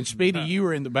vote. And Speedy, you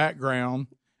were in the background,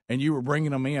 and you were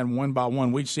bringing them in one by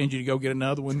one, we'd send you to go get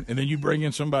another one, and then you bring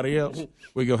in somebody else.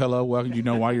 We go, hello, welcome. Do you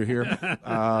know why you're here?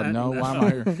 No, why am I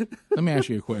here? Let me ask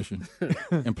you a question.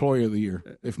 Employee of the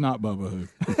year, if not Bubba Who.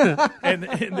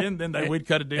 and then we'd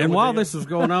cut a deal. And with while them. this was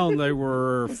going on, there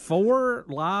were 4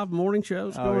 live morning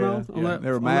shows going on. They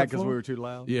were mad because we were too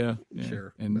loud. Yeah,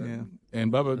 Sure. And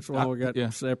Bubba, That's why we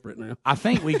got separate now. I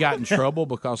think we got in trouble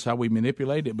because how we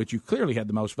manipulated it, but you clearly had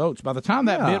the most votes. By the time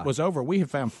that bit was over, we had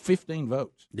found 15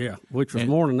 votes. Yeah, which was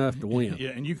more than enough to win.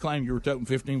 Yeah, and you claimed you were toting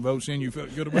 15 votes in. You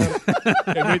felt good about it.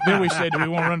 And then we said, do we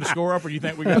want to run the score up, or do you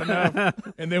think we got enough?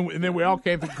 And then we all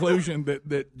came to the conclusion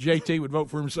that JT would vote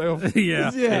for himself.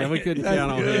 Yeah, we couldn't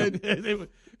count on him.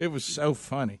 It was so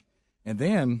funny. And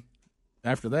then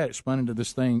after that, it spun into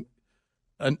this thing.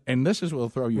 And this is what will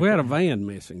throw you. We had a van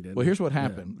missing, didn't we? Well, here's what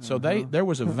happened. Yeah. So there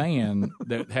was a van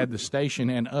that had the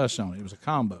station and us on it. It was a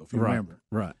combo, if you remember.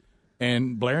 Right.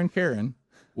 And Blair and Karen,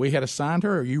 we had assigned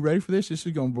her. Are you ready for this? This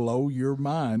is going to blow your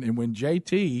mind. And when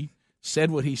JT said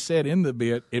what he said in the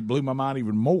bit, it blew my mind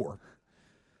even more.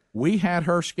 We had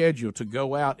her scheduled to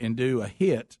go out and do a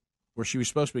hit where she was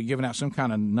supposed to be giving out some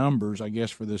kind of numbers, I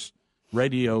guess, for this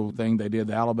radio thing they did,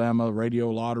 the Alabama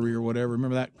radio lottery or whatever.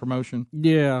 Remember that promotion?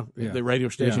 Yeah. The radio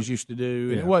stations used to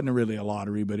do. And it wasn't really a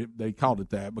lottery, but they called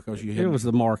it that because It was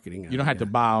the marketing. You don't have to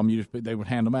buy them. They would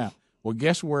hand them out. Well,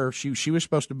 guess where she was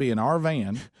supposed to be in our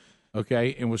van,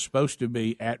 okay, and was supposed to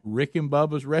be at Rick and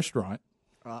Bubba's restaurant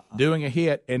doing a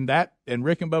hit, and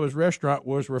Rick and Bubba's restaurant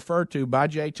was referred to by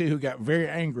JT, who got very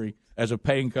angry, as a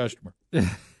paying customer.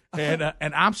 and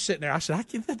I'm sitting there. I said,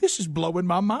 this is blowing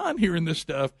my mind hearing this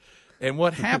stuff. And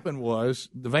what happened was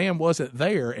the van wasn't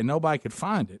there, and nobody could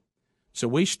find it. So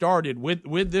we started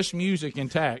with this music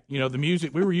intact. You know, the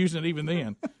music we were using it even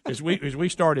then, as we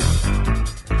started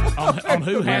on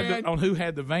who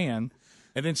had the van,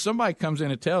 and then somebody comes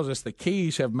in and tells us the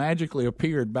keys have magically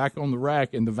appeared back on the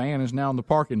rack, and the van is now in the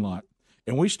parking lot.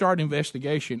 And we started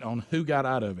investigation on who got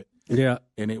out of it. Yeah,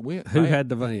 and it went. Who bad. had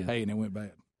the van? Hey, and it went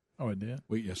bad. Oh, it did.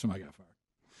 Somebody got fired.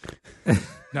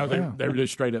 No, they were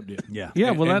just straight up did.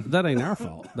 Yeah. Well, that ain't our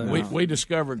fault. We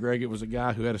discovered, Greg, it was a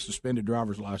guy who had a suspended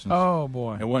driver's license. Oh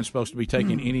boy, and wasn't supposed to be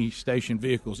taking any station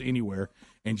vehicles anywhere.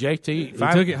 And JT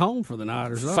took it home for the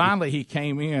night or something. Finally, he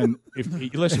came in.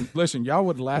 Listen, y'all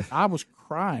would laugh. I was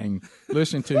crying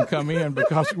listening to him come in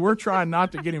because we're trying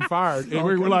not to get him fired, and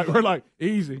we're like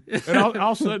easy. And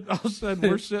all of a sudden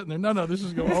we're sitting there. No, this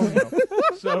is going on now.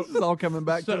 So this is all coming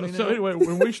back to me now. So anyway,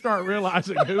 when we start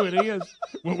realizing who it is,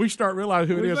 we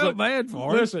felt bad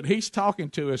for him. Listen, he's talking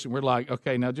to us, and we're like,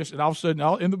 okay, now and all of a sudden,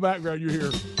 all in the background, you hear.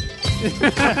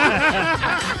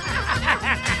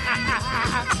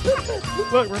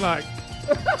 Look, we're like,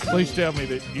 please tell me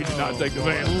that you did not take the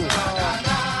van.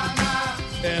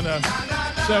 And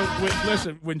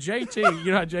listen, when JT,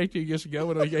 you know how JT gets to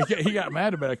go, he got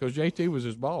mad about it because JT was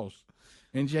his boss.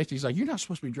 And JT's like, you're not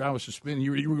supposed to be driving suspended.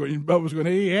 You were going, Bubba's going,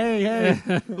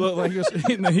 hey. Look, like this.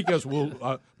 And then he goes,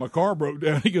 well, my car broke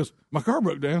down. He goes, my car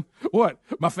broke down? What?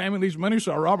 My family needs money,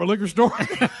 so I rob a liquor store?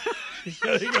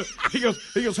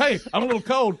 He goes, hey, I'm a little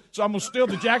cold, so I'm going to steal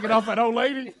the jacket off that old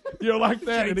lady. You know, like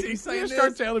that. And he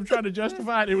starts telling him, trying to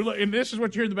justify it. And this is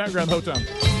what you hear in the background the whole time.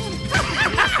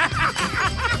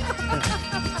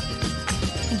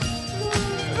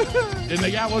 And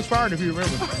the guy was fired, if you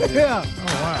remember. Yeah. Oh,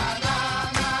 wow.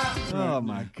 Oh,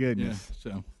 my goodness.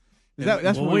 Yeah, so.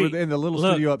 That's when we were in the little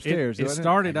studio upstairs. It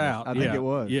started out. I think it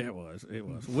was. Yeah, it was.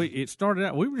 It started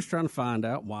out. We were just trying to find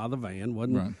out why the van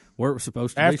wasn't where it was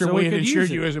supposed to be. After so we we had could insured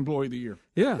use you it. as Employee of the Year.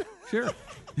 Yeah, sure.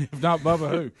 If not Bubba,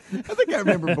 who? I think I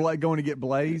remember going to get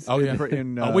Blaze. Oh,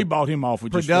 yeah. We bought him off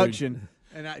with production.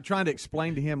 And trying to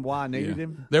explain to him why I needed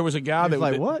him. There was a guy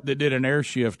that did an air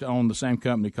shift on the same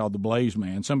company called the Blaze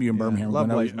Man. Some of you in Birmingham love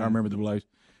Blaze I remember the Blaze.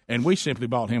 And we simply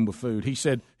bought him with food. He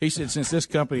said since this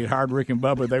company had hired Rick and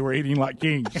Bubba, they were eating like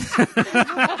kings.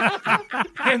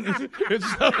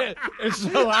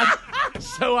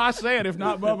 So I said, if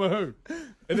not Bubba, who?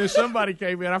 And then somebody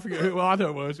came in. I forget who. Well, I know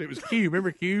it was. It was Q.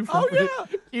 Remember Q?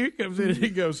 Q comes in and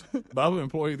he goes, Bubba,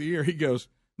 Employee of the Year. He goes,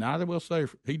 I will say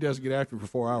he does get after it for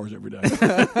 4 hours every day.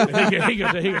 And he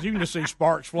goes, you can just see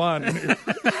sparks flying in here.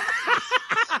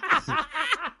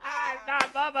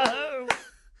 Not Bubba, who?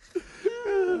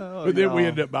 But then we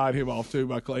ended up buying him off too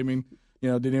by claiming,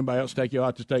 did anybody else take you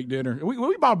out to steak dinner?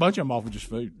 We bought a bunch of them off with just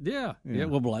food. Yeah.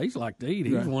 Well, Blaze liked to eat.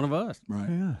 He was one of us. Right.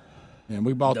 Yeah. And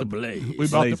we bought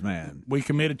Blaze man. We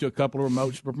committed to a couple of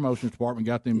remotes for promotions department.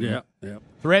 Got them. Yeah.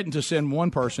 Threatened to send one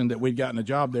person that we'd gotten a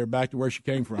job there back to where she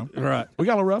came from. Right. We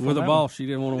got a rough with on a that boss one. she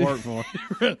didn't want to work for.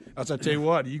 I said, tell you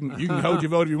what, you can hold your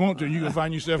vote if you want to. You can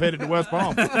find yourself headed to West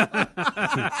Palm.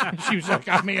 She was like,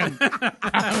 I'm in.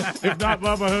 If not,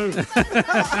 Bubba,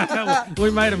 who?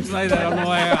 We made him say that on the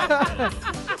way out.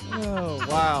 Oh,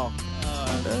 wow.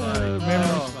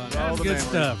 Memories. That's good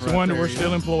stuff. It's a wonder we're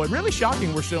still employed. Really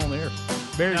shocking we're still on the air.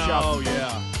 Very shocking.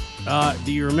 Oh, yeah.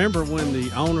 Do you remember when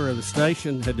the owner of the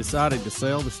station had decided to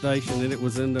sell the station and it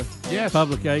was in the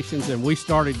publications, and we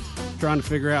started trying to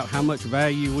figure out how much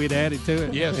value we'd added to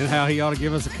it and how he ought to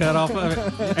give us a cut off of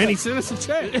it? And he sent us a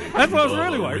check. That's what it was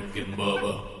really worth. Rick and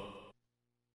Bubba.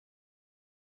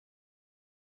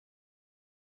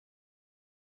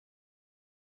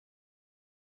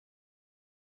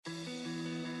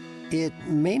 It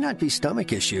may not be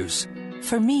stomach issues.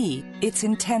 For me, it's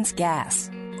intense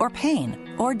gas, or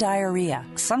pain, or diarrhea,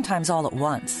 sometimes all at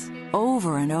once,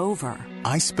 over and over.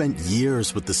 I spent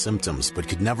years with the symptoms, but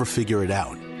could never figure it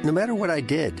out. No matter what I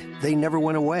did, they never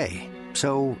went away.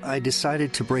 So I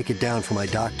decided to break it down for my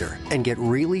doctor and get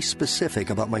really specific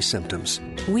about my symptoms.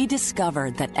 We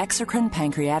discovered that exocrine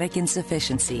pancreatic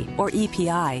insufficiency, or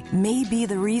EPI, may be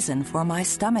the reason for my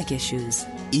stomach issues.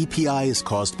 EPI is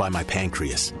caused by my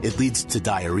pancreas. It leads to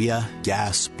diarrhea,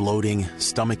 gas, bloating,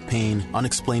 stomach pain,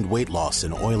 unexplained weight loss,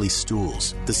 and oily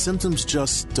stools. The symptoms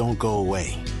just don't go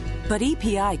away. But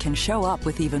EPI can show up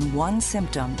with even one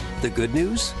symptom. The good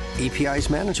news? EPI is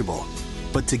manageable.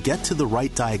 But to get to the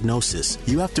right diagnosis,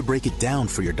 you have to break it down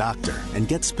for your doctor and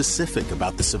get specific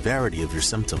about the severity of your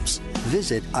symptoms.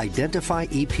 Visit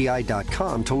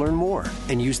identifyepi.com to learn more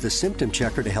and use the symptom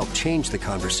checker to help change the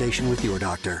conversation with your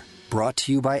doctor. Brought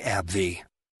to you by AbbVie.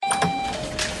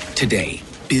 Today,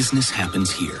 business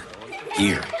happens here,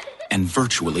 and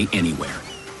virtually anywhere.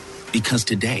 Because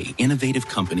today, innovative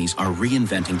companies are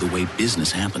reinventing the way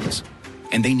business happens.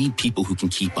 And they need people who can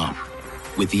keep up.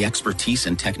 With the expertise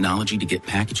and technology to get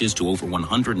packages to over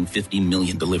 150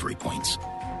 million delivery points.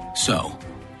 So,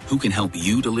 who can help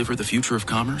you deliver the future of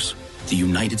commerce? The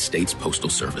United States Postal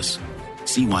Service.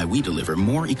 See why we deliver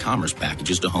more e-commerce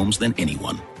packages to homes than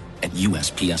anyone at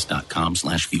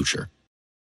USPS.com/future.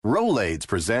 Rolaids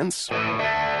presents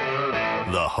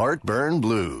The Heartburn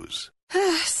Blues.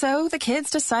 So the kids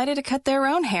decided to cut their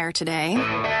own hair today.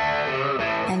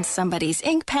 And somebody's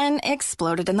ink pen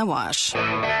exploded in the wash.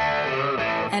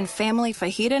 And family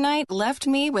fajita night left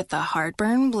me with the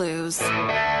heartburn blues.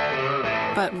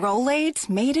 But Rolaids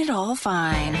made it all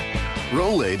fine.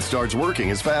 Rolaids starts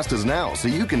working as fast as now, so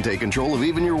you can take control of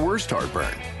even your worst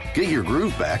heartburn. Get your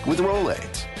groove back with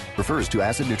Rolaids. Refers to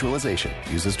acid neutralization.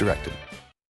 Use as directed.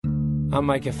 I'm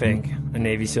Micah Fink, a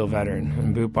Navy SEAL veteran,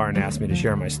 and Boot Barn asked me to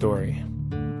share my story.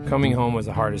 Coming home was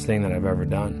the hardest thing that I've ever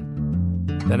done.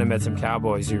 Then I met some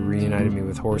cowboys who reunited me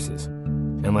with horses.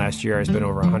 And last year I spent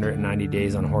over 190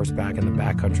 days on horseback in the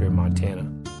backcountry of Montana.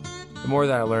 The more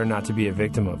that I learned not to be a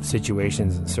victim of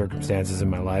situations and circumstances in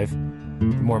my life, the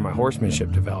more my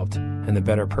horsemanship developed and the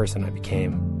better person I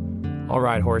became. I'll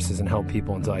ride horses and help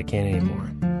people until I can't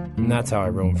anymore. And that's how I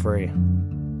roam free.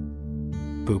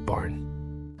 Boot Barn.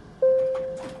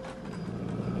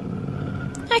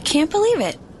 I can't believe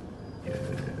it.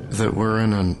 That we're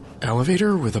in an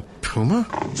elevator with a puma?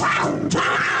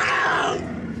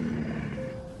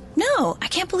 No, I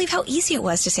can't believe how easy it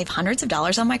was to save hundreds of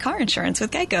dollars on my car insurance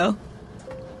with Geico.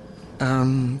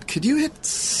 Could you hit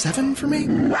 7 for me?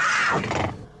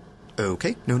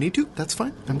 Okay, no need to. That's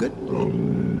fine. I'm good.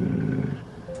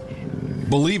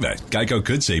 Believe it, Geico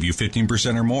could save you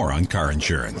 15% or more on car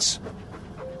insurance.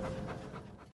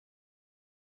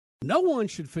 No one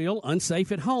should feel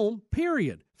unsafe at home,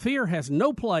 period. Fear has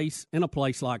no place in a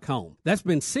place like home. That's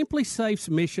been Simply Safe's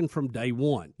mission from day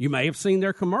one. You may have seen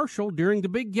their commercial during the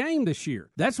big game this year.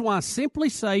 That's why Simply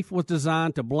Safe was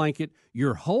designed to blanket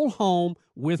your whole home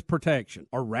with protection.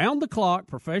 Around-the-clock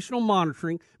professional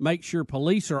monitoring makes sure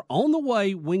police are on the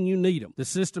way when you need them. The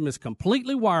system is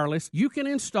completely wireless. You can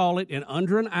install it in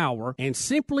under an hour, and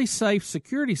Simply Safe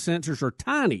security sensors are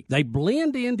tiny. They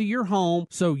blend into your home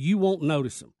so you won't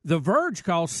notice them. The Verge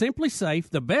calls Simply Safe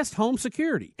the best home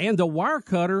security, and the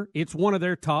Wirecutter, it's one of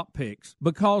their top picks,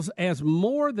 because as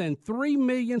more than 3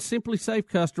 million Simply Safe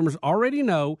customers already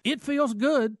know, it feels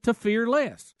good to fear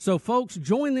less. So folks,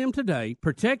 join them today.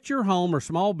 Protect your home or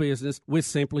small business with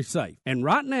Simply Safe. And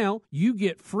right now, you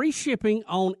get free shipping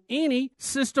on any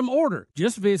system order.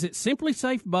 Just visit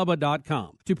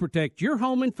simplysafebubba.com to protect your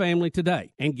home and family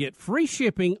today and get free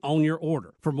shipping on your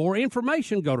order. For more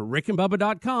information, go to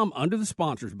rickandbubba.com under the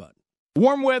sponsors button.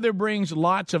 Warm weather brings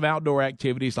lots of outdoor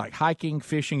activities like hiking,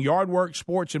 fishing, yard work,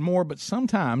 sports, and more, but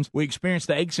sometimes we experience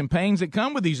the aches and pains that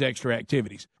come with these extra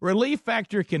activities. Relief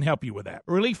Factor can help you with that.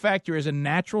 Relief Factor is a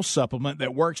natural supplement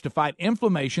that works to fight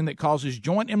inflammation that causes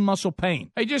joint and muscle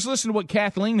pain. Hey, just listen to what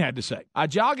Kathleen had to say. I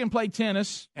jog and play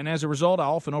tennis, and as a result, I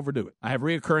often overdo it. I have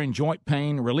reoccurring joint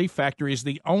pain. Relief Factor is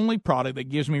the only product that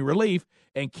gives me relief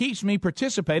and keeps me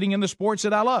participating in the sports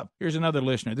that I love. Here's another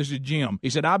listener. This is Jim. He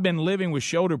said, I've been living with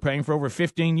shoulder pain for over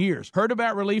 15 years. Heard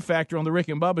about Relief Factor on the Rick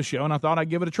and Bubba show, and I thought I'd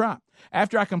give it a try.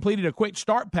 After I completed a quick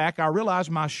start pack, I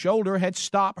realized my shoulder had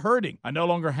stopped hurting. I no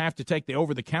longer have to take the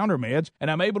over-the-counter meds,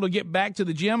 and I'm able to get back to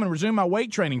the gym and resume my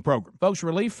weight training program. Folks,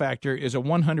 Relief Factor is a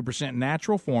 100%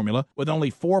 natural formula with only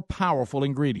 4 powerful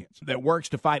ingredients that works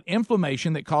to fight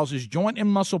inflammation that causes joint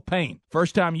and muscle pain.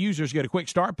 First-time users get a quick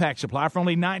start pack supply for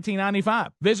only $19.95.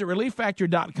 Visit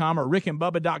ReliefFactor.com or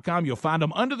RickandBubba.com. You'll find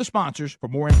them under the sponsors for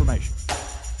more information.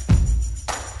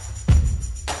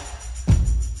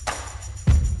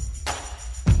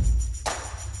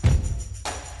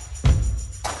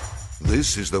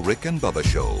 This is the Rick and Bubba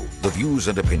Show. The views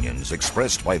and opinions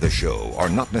expressed by the show are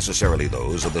not necessarily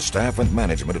those of the staff and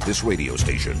management of this radio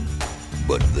station,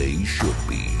 but they should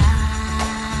be.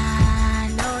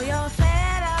 I know you're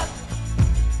fed up.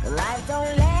 Life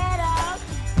don't let up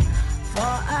for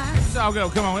us. Let's all go.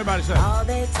 Come on, everybody say. All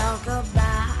they talk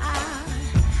about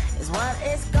is what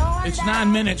is going It's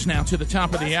 9 minutes now to the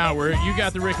top of the hour. You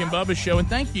got the Rick and Bubba Show, and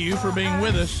thank you for being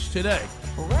with us today.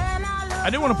 I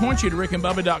do want to point you to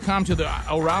rickandbubba.com to the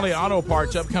O'Reilly Auto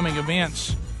Parts upcoming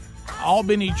events.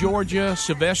 Albany, Georgia,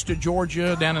 Sylvester,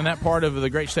 Georgia, down in that part of the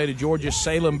great state of Georgia,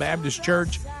 Salem Baptist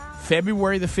Church,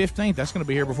 February the 15th. That's going to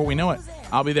be here before we know it.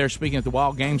 I'll be there speaking at the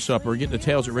Wild Game Supper. Get the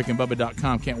details at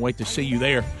rickandbubba.com. Can't wait to see you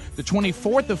there. The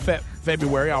 24th of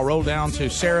February, I'll roll down to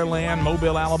Saraland,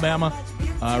 Mobile, Alabama,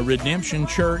 Redemption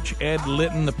Church, Ed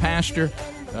Litton, the pastor,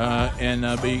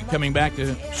 and be coming back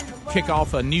to kick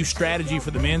off a new strategy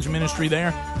for the men's ministry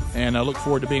there, and I look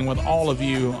forward to being with all of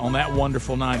you on that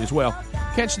wonderful night as well.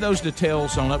 Catch those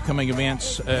details on upcoming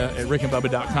events at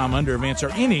rickandbubba.com under events or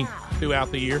any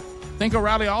throughout the year. Think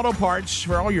O'Reilly Auto Parts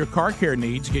for all your car care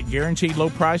needs. Get guaranteed low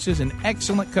prices and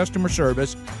excellent customer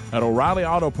service at O'Reilly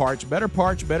Auto Parts. Better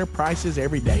parts, better prices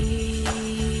every day.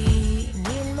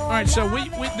 All right, so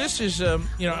this is,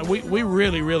 we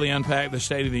really unpacked the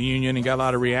State of the Union and got a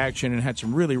lot of reaction and had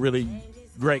some really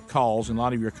great calls, and a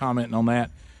lot of you are commenting on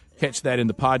that. Catch that in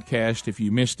the podcast if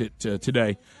you missed it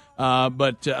today.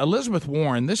 But Elizabeth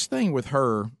Warren, this thing with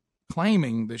her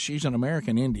claiming that she's an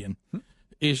American Indian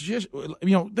is just,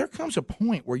 there comes a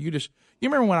point where you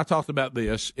remember when I talked about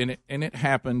this, and it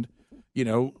happened,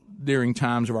 during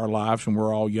times of our lives when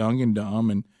we're all young and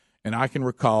dumb, and I can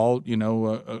recall,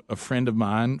 a friend of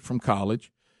mine from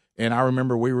college, and I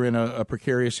remember we were in a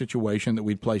precarious situation that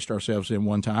we'd placed ourselves in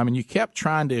one time, and you kept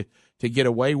trying to get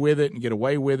away with it,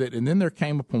 and then there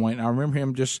came a point, and I remember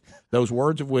him just those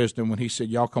words of wisdom when he said,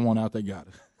 y'all come on out, they got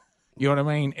us. You know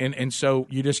what I mean? And so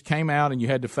you just came out and you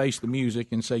had to face the music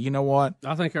and say, you know what?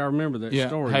 I think I remember that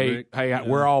story, Rick.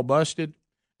 We're all busted,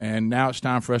 and now it's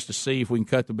time for us to see if we can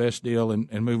cut the best deal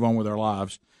and move on with our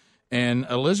lives. And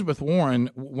Elizabeth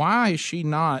Warren, why is she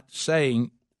not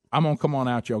saying, I'm going to come on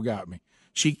out, y'all got me?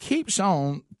 She keeps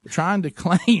on trying to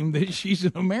claim that she's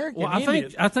an American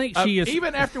Indian. I think she is.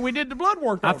 Even after we did the blood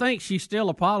work. I think she's still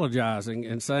apologizing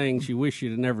and saying she wished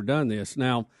she'd have never done this.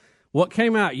 Now, what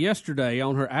came out yesterday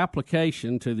on her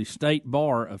application to the State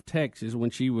Bar of Texas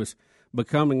when she was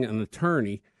becoming an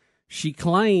attorney, she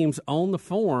claims on the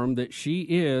form that she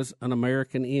is an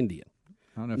American Indian.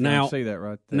 I don't know if you can see that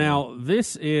right there. Now,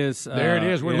 this is... there it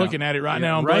is. We're looking at it right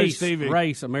now on Blaze TV.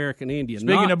 Race, American Indian.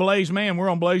 Speaking of Blaze Man, we're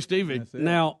on Blaze TV.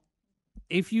 Now,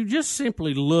 if you just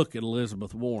simply look at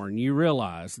Elizabeth Warren, you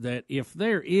realize that if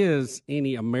there is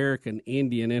any American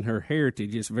Indian in her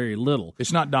heritage, it's very little.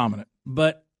 It's not dominant.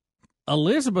 But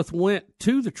Elizabeth went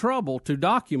to the trouble to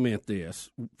document this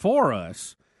for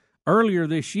us earlier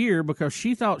this year because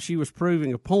she thought she was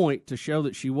proving a point to show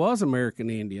that she was American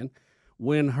Indian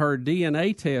when her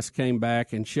DNA test came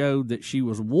back and showed that she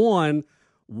was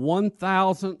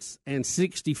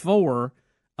 1,064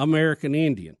 American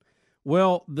Indian.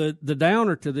 Well, the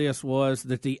downer to this was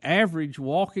that the average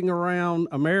walking around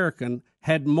American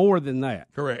had more than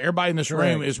that. Correct. Everybody in this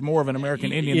room is more of an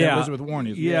American Indian than Elizabeth Warren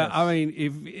is. Yeah, yes. I mean,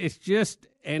 if it's just,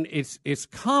 and it's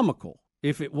comical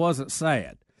if it wasn't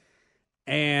sad.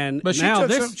 But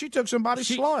she took somebody's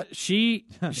slot. She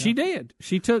did.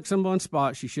 She took someone's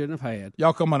spot she shouldn't have had.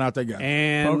 Y'all come on out there, guys.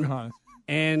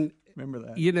 And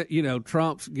remember that. You know,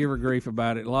 Trump's give her grief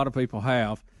about it. A lot of people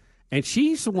have. And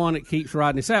she's the one that keeps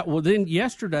writing this out. Well, then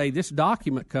yesterday, this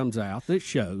document comes out that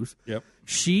shows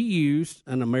she used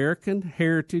an American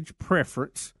Heritage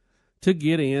preference to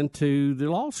get into the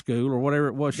law school or whatever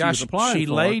it was she was applying she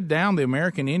for. laid down the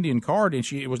American Indian card,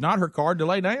 and it was not her card to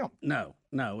lay down. No,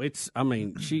 it's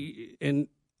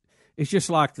just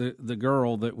like the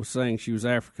girl that was saying she was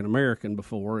African American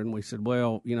before, and we said,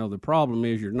 well, the problem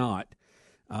is you're not.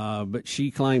 But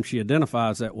she claims she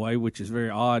identifies that way, which is very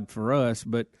odd for us,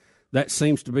 but that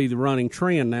seems to be the running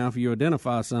trend now. If you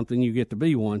identify something, you get to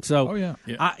be one. So,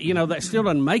 that still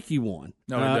doesn't make you one.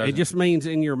 No, it doesn't. It just means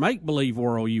in your make-believe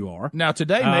world you are. Now,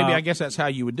 today, maybe I guess that's how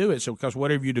you would do it. So, because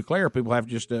whatever you declare, people have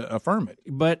to just affirm it.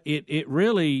 But it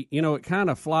really, it kind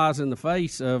of flies in the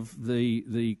face of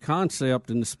the concept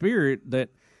and the spirit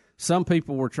that some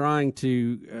people were trying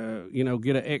to,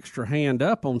 get an extra hand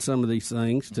up on some of these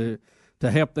things to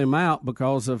help them out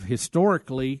because of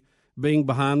historically being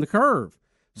behind the curve.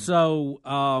 So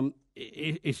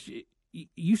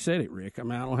you said it, Rick. I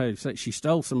mean, I don't know how to say it. She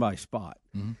stole somebody's spot,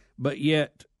 but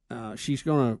yet she's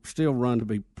going to still run to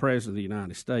be president of the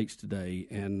United States today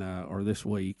and or this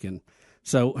week, and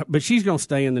so. But she's going to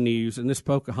stay in the news, and this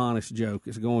Pocahontas joke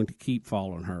is going to keep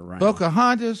following her around.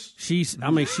 Pocahontas. She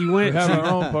went. She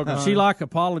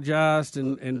apologized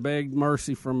and begged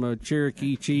mercy from a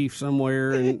Cherokee chief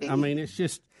somewhere, and I mean, it's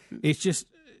just.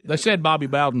 They said Bobby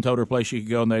Bowden told her place she could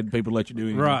go, and people let you do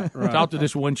anything. Right. Talk to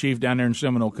this one chief down there in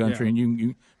Seminole Country, and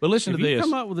you. But listen if to this. If you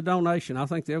come up with a donation, I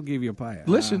think they'll give you a pass.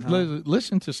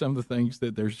 Listen to some of the things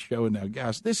that they're showing now,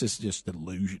 guys. This is just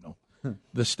delusional.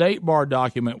 The State Bar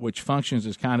document, which functions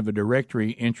as kind of a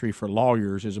directory entry for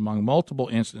lawyers, is among multiple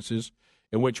instances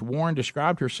in which Warren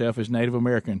described herself as Native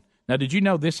American. Now, did you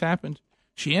know this happened?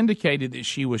 She indicated that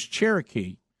she was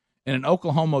Cherokee in an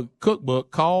Oklahoma cookbook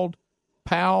called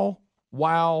Pow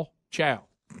Wow Chow.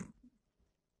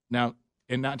 Now,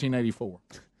 in 1984.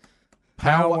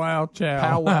 Pow Wow Chow.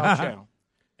 Pow Wow Chow.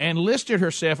 And listed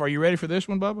herself, are you ready for this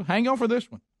one, Bubba? Hang on for this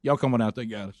one. Y'all come on out there,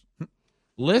 got us.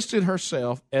 Listed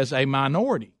herself as a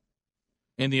minority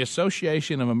in the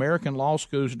Association of American Law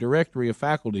Schools Directory of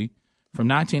Faculty from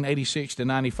 1986 to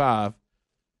 95.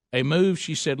 A move,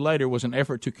 she said later, was an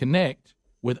effort to connect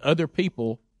with other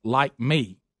people like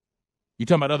me. You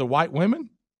talking about other white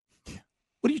women?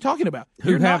 What are you talking about?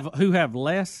 Who have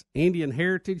less Indian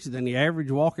heritage than the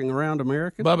average walking around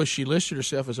American? Bubba, she listed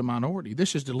herself as a minority.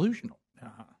 This is delusional.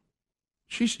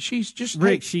 She's just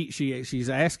Rick. She's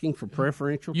asking for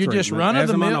preferential treatment. You're just run of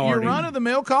the mill. You're run of the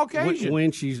mill Caucasian.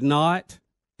 When she's not,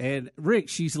 and Rick,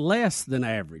 she's less than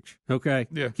average. Okay,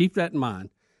 keep that in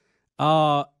mind.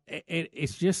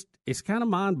 It's kind of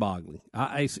mind boggling.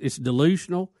 It's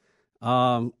delusional.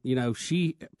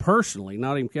 She personally,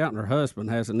 not even counting her husband,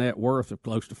 has a net worth of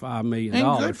close to $5 million.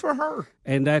 And good for her.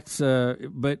 And that's,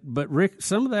 but Rick,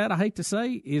 some of that, I hate to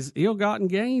say, is ill-gotten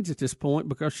gains at this point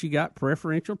because she got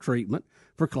preferential treatment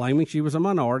for claiming she was a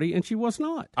minority, and she was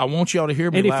not. I want y'all to hear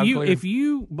me and loud and clear. If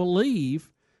you believe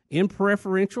in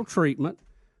preferential treatment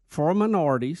for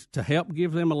minorities to help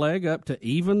give them a leg up to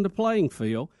even the playing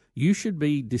field, you should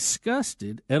be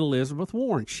disgusted at Elizabeth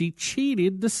Warren. She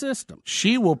cheated the system.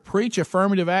 She will preach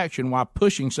affirmative action while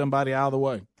pushing somebody out of the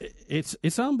way.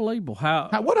 It's unbelievable how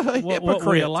what a hypocrite. What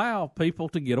we allow people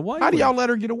to get away with. How do y'all let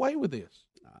her get away with this?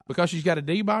 Because she's got a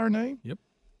D by her name? Yep.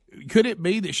 Could it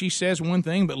be that she says one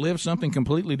thing but lives something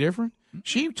completely different?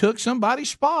 She took somebody's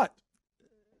spot.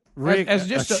 Rick, as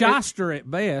just a shyster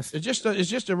at best. It's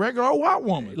just a regular old white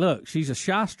woman. Look, she's a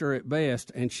shyster at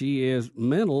best, and she is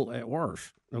mental at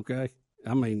worst. Okay,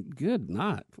 I mean, good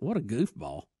night. What a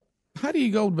goofball! How do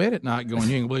you go to bed at night going,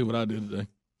 you ain't gonna believe what I did today?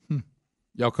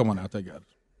 Y'all come on out, they got it.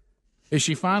 Is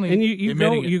she finally? And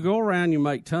you go around, you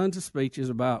make tons of speeches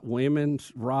about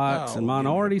women's rights and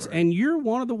minorities, and you're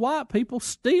one of the white people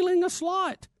stealing a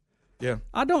slot. Yeah,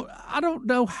 I don't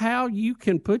know how you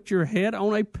can put your head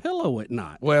on a pillow at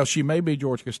night. Well, she may be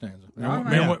George Costanza.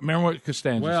 Remember what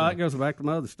Costanza said? Well, that goes back to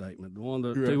my other statement. One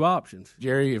of the two options.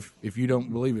 Jerry, if you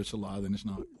don't believe it's a lie, then it's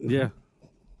not. Yeah,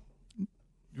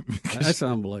 that's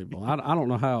unbelievable. I don't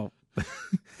know how.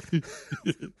 Could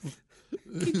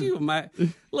you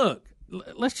imagine? Look,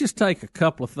 let's just take a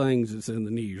couple of things that's in the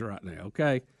news right now.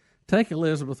 Okay. Take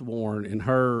Elizabeth Warren and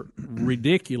her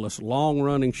ridiculous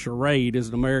long-running charade as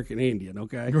an American Indian,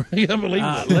 okay?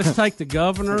 Let's take the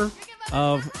governor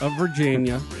of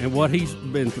Virginia and what he's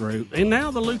been through, and now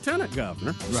the lieutenant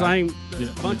governor, same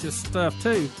bunch of stuff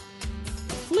too.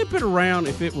 Flip it around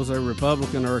if it was a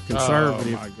Republican or a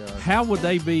conservative. Oh, my God. How would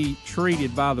they be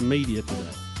treated by the media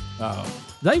today?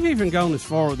 They've even gone as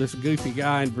far with this goofy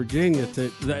guy in Virginia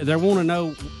they want to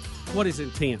know what his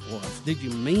intent was. Did you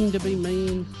mean to be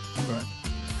mean? Right.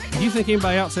 Do you think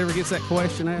anybody else ever gets that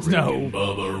question asked? No. Rick and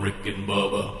Bubba, Rick and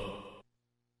Bubba.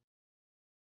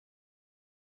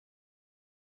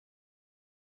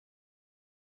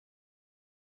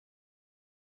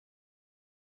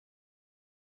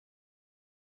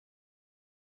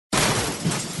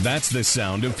 That's the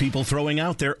sound of people throwing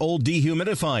out their old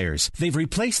dehumidifiers. They've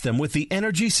replaced them with the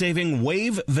energy-saving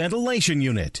Wave Ventilation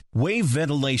Unit. Wave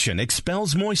Ventilation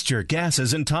expels moisture,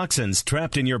 gases, and toxins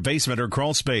trapped in your basement or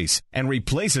crawl space and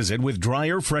replaces it with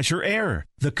drier, fresher air.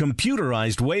 The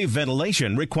computerized Wave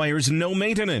Ventilation requires no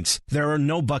maintenance. There are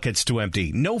no buckets to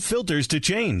empty, no filters to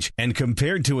change, and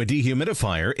compared to a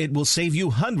dehumidifier, it will save you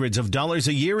hundreds of dollars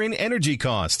a year in energy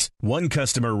costs. One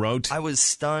customer wrote, I was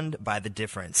stunned by the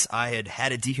difference. I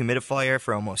had a dehumidifier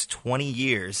for almost 20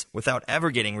 years without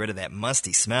ever getting rid of that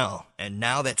musty smell, and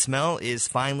now that smell is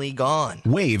finally gone.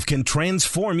 Wave can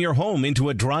transform your home into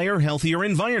a drier, healthier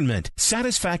environment.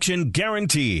 Satisfaction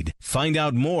guaranteed. Find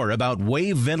out more about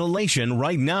Wave Ventilation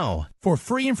right now. For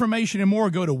free information and more,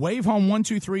 go to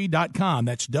wavehome123.com.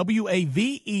 That's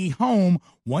WAVE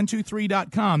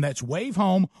home123.com. That's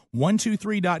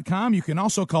wavehome123.com. You can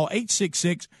also call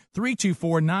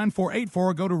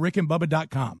 866-324-9484. Go to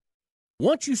rickandbubba.com.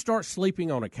 Once you start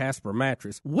sleeping on a Casper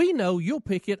mattress, we know you'll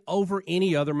pick it over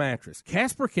any other mattress.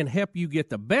 Casper can help you get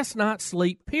the best night's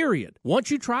sleep, period. Once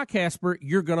you try Casper,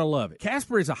 you're going to love it.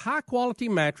 Casper is a high-quality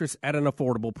mattress at an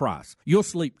affordable price. You'll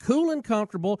sleep cool and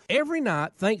comfortable every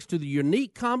night thanks to the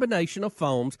unique combination of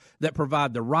foams that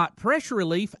provide the right pressure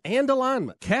relief and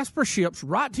alignment. Casper ships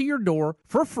right to your door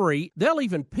for free. They'll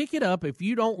even pick it up if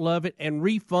you don't love it and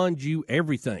refund you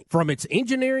everything. From its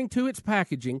engineering to its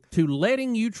packaging to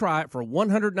letting you try it for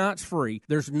 100 nights free,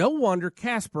 there's no wonder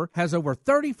Casper has over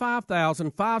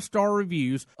 35,000 five-star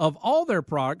reviews of all their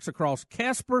products across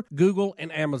Casper, Google, and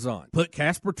Amazon. Put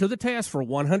Casper to the test for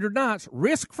 100 nights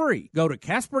risk-free. Go to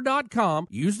Casper.com,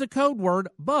 use the code word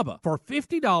BUBBA for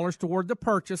 $50 toward the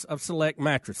purchase of select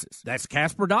mattresses. That's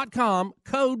Casper.com,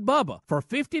 code BUBBA for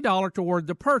 $50 toward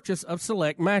the purchase of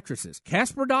select mattresses.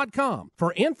 Casper.com.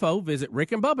 For info, visit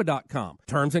rickandbubba.com.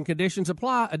 Terms and conditions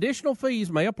apply. Additional fees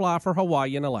may apply for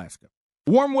Hawaii and Alaska.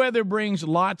 Warm weather brings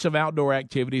lots of outdoor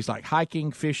activities like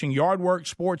hiking, fishing, yard work,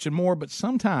 sports, and more, but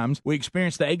sometimes we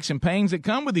experience the aches and pains that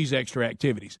come with these extra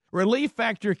activities. Relief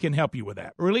Factor can help you with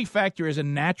that. Relief Factor is a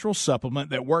natural supplement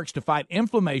that works to fight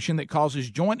inflammation that causes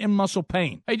joint and muscle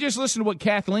pain. Hey, just listen to what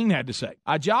Kathleen had to say.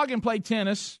 I jog and play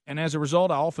tennis, and as a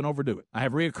result, I often overdo it. I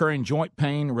have reoccurring joint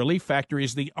pain. Relief Factor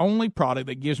is the only product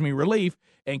that gives me relief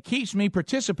and keeps me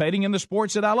participating in the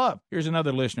sports that I love. Here's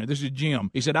another listener. This is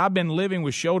Jim. He said, I've been living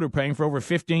with shoulder pain for over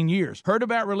 15 years. Heard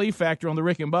about Relief Factor on the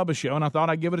Rick and Bubba show, and I thought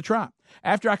I'd give it a try.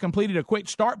 After I completed a quick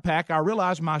start pack, I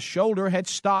realized my shoulder had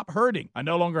stopped hurting. I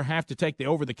no longer have to take the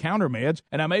over-the-counter meds,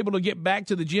 and I'm able to get back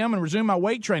to the gym and resume my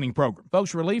weight training program.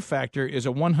 Folks, Relief Factor is a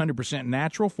 100%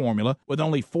 natural formula with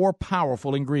only 4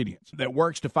 powerful ingredients that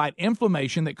works to fight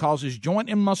inflammation that causes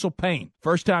joint and muscle pain.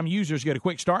 First-time users get a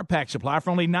quick start pack supply for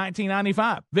only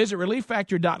 $19.95. Visit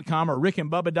ReliefFactor.com or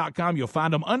RickandBubba.com. You'll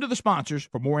find them under the sponsors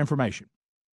for more information.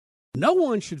 No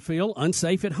one should feel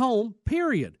unsafe at home,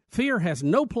 period. Fear has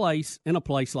no place in a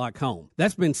place like home.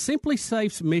 That's been Simply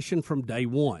Safe's mission from day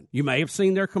one. You may have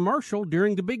seen their commercial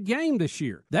during the big game this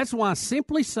year. That's why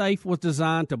Simply Safe was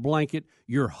designed to blanket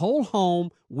your whole home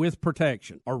with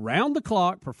protection. Around the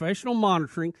clock, professional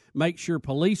monitoring makes sure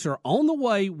police are on the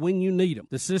way when you need them.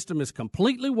 The system is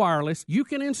completely wireless. You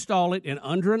can install it in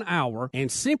under an hour,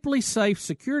 and Simply Safe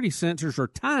security sensors are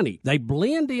tiny. They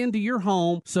blend into your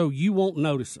home so you won't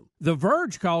notice them. The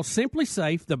Verge calls Simply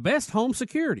Safe the best home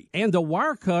security, and the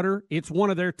Wirecutter, it's one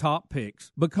of their top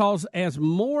picks because as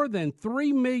more than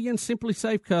 3 million Simply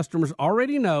Safe customers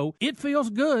already know, it feels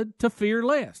good to fear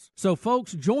less. So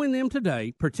folks, join them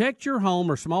today. Protect your home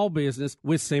or small business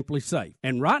with Simply Safe.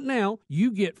 And right now,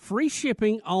 you get free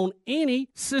shipping on any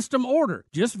system order.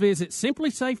 Just visit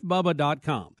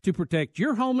simplysafebubba.com to protect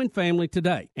your home and family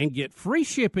today and get free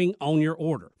shipping on your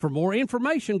order. For more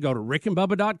information, go to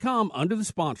rickandbubba.com under the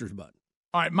sponsors button.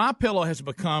 All right, MyPillow has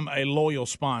become a loyal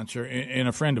sponsor and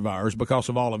a friend of ours because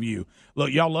of all of you.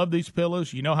 Look, y'all love these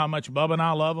pillows. You know how much Bubba and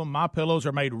I love them. MyPillows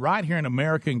are made right here in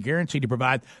America and guaranteed to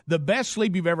provide the best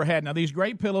sleep you've ever had. Now, these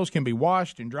great pillows can be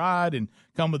washed and dried and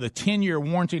come with a 10-year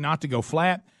warranty not to go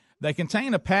flat. They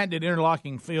contain a patented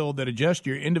interlocking field that adjusts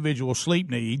your individual sleep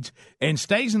needs and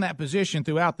stays in that position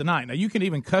throughout the night. Now, you can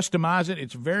even customize it.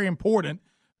 It's very important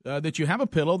that you have a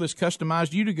pillow that's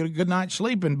customized you to get a good night's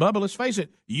sleep. And, Bubba, let's face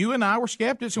it, you and I were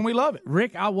skeptics, and we love it.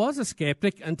 Rick, I was a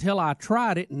skeptic until I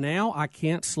tried it. Now I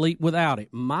can't sleep without it.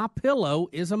 My pillow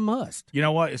is a must. You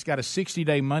know what? It's got a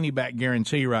 60-day money-back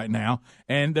guarantee right now,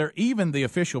 and they're even the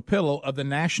official pillow of the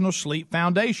National Sleep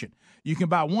Foundation. You can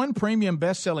buy one premium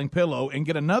best-selling pillow and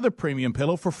get another premium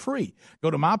pillow for free.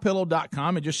 Go to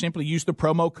MyPillow.com and just simply use the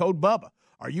promo code BUBBA.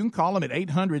 Or you can call them at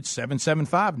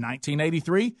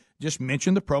 800-775-1983. Just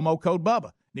mention the promo code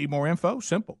BUBBA. Need more info?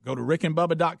 Simple. Go to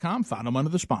rickandbubba.com. Find them under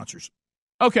the sponsors.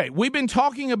 Okay, we've been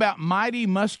talking about Mighty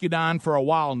Muscadine for a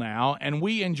while now, and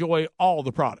we enjoy all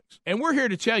the products. And we're here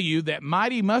to tell you that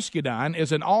Mighty Muscadine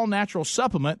is an all-natural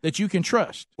supplement that you can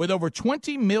trust. With over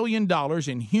 $20 million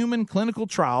in human clinical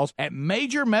trials at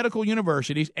major medical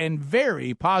universities and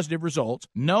very positive results,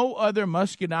 no other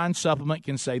muscadine supplement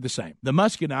can say the same. The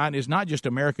muscadine is not just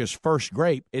America's first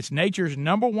grape, it's nature's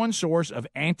 #1 source of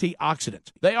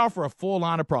antioxidants. They offer a full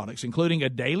line of products, including a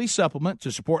daily supplement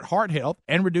to support heart health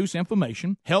and reduce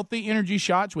inflammation, healthy energy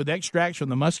shots with extracts from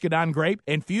the muscadine grape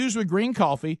infused with green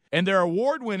coffee, and their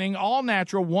award-winning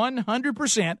all-natural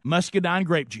 100% muscadine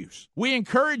grape juice. We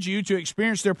encourage you to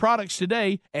experience their products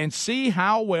today and see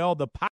how well the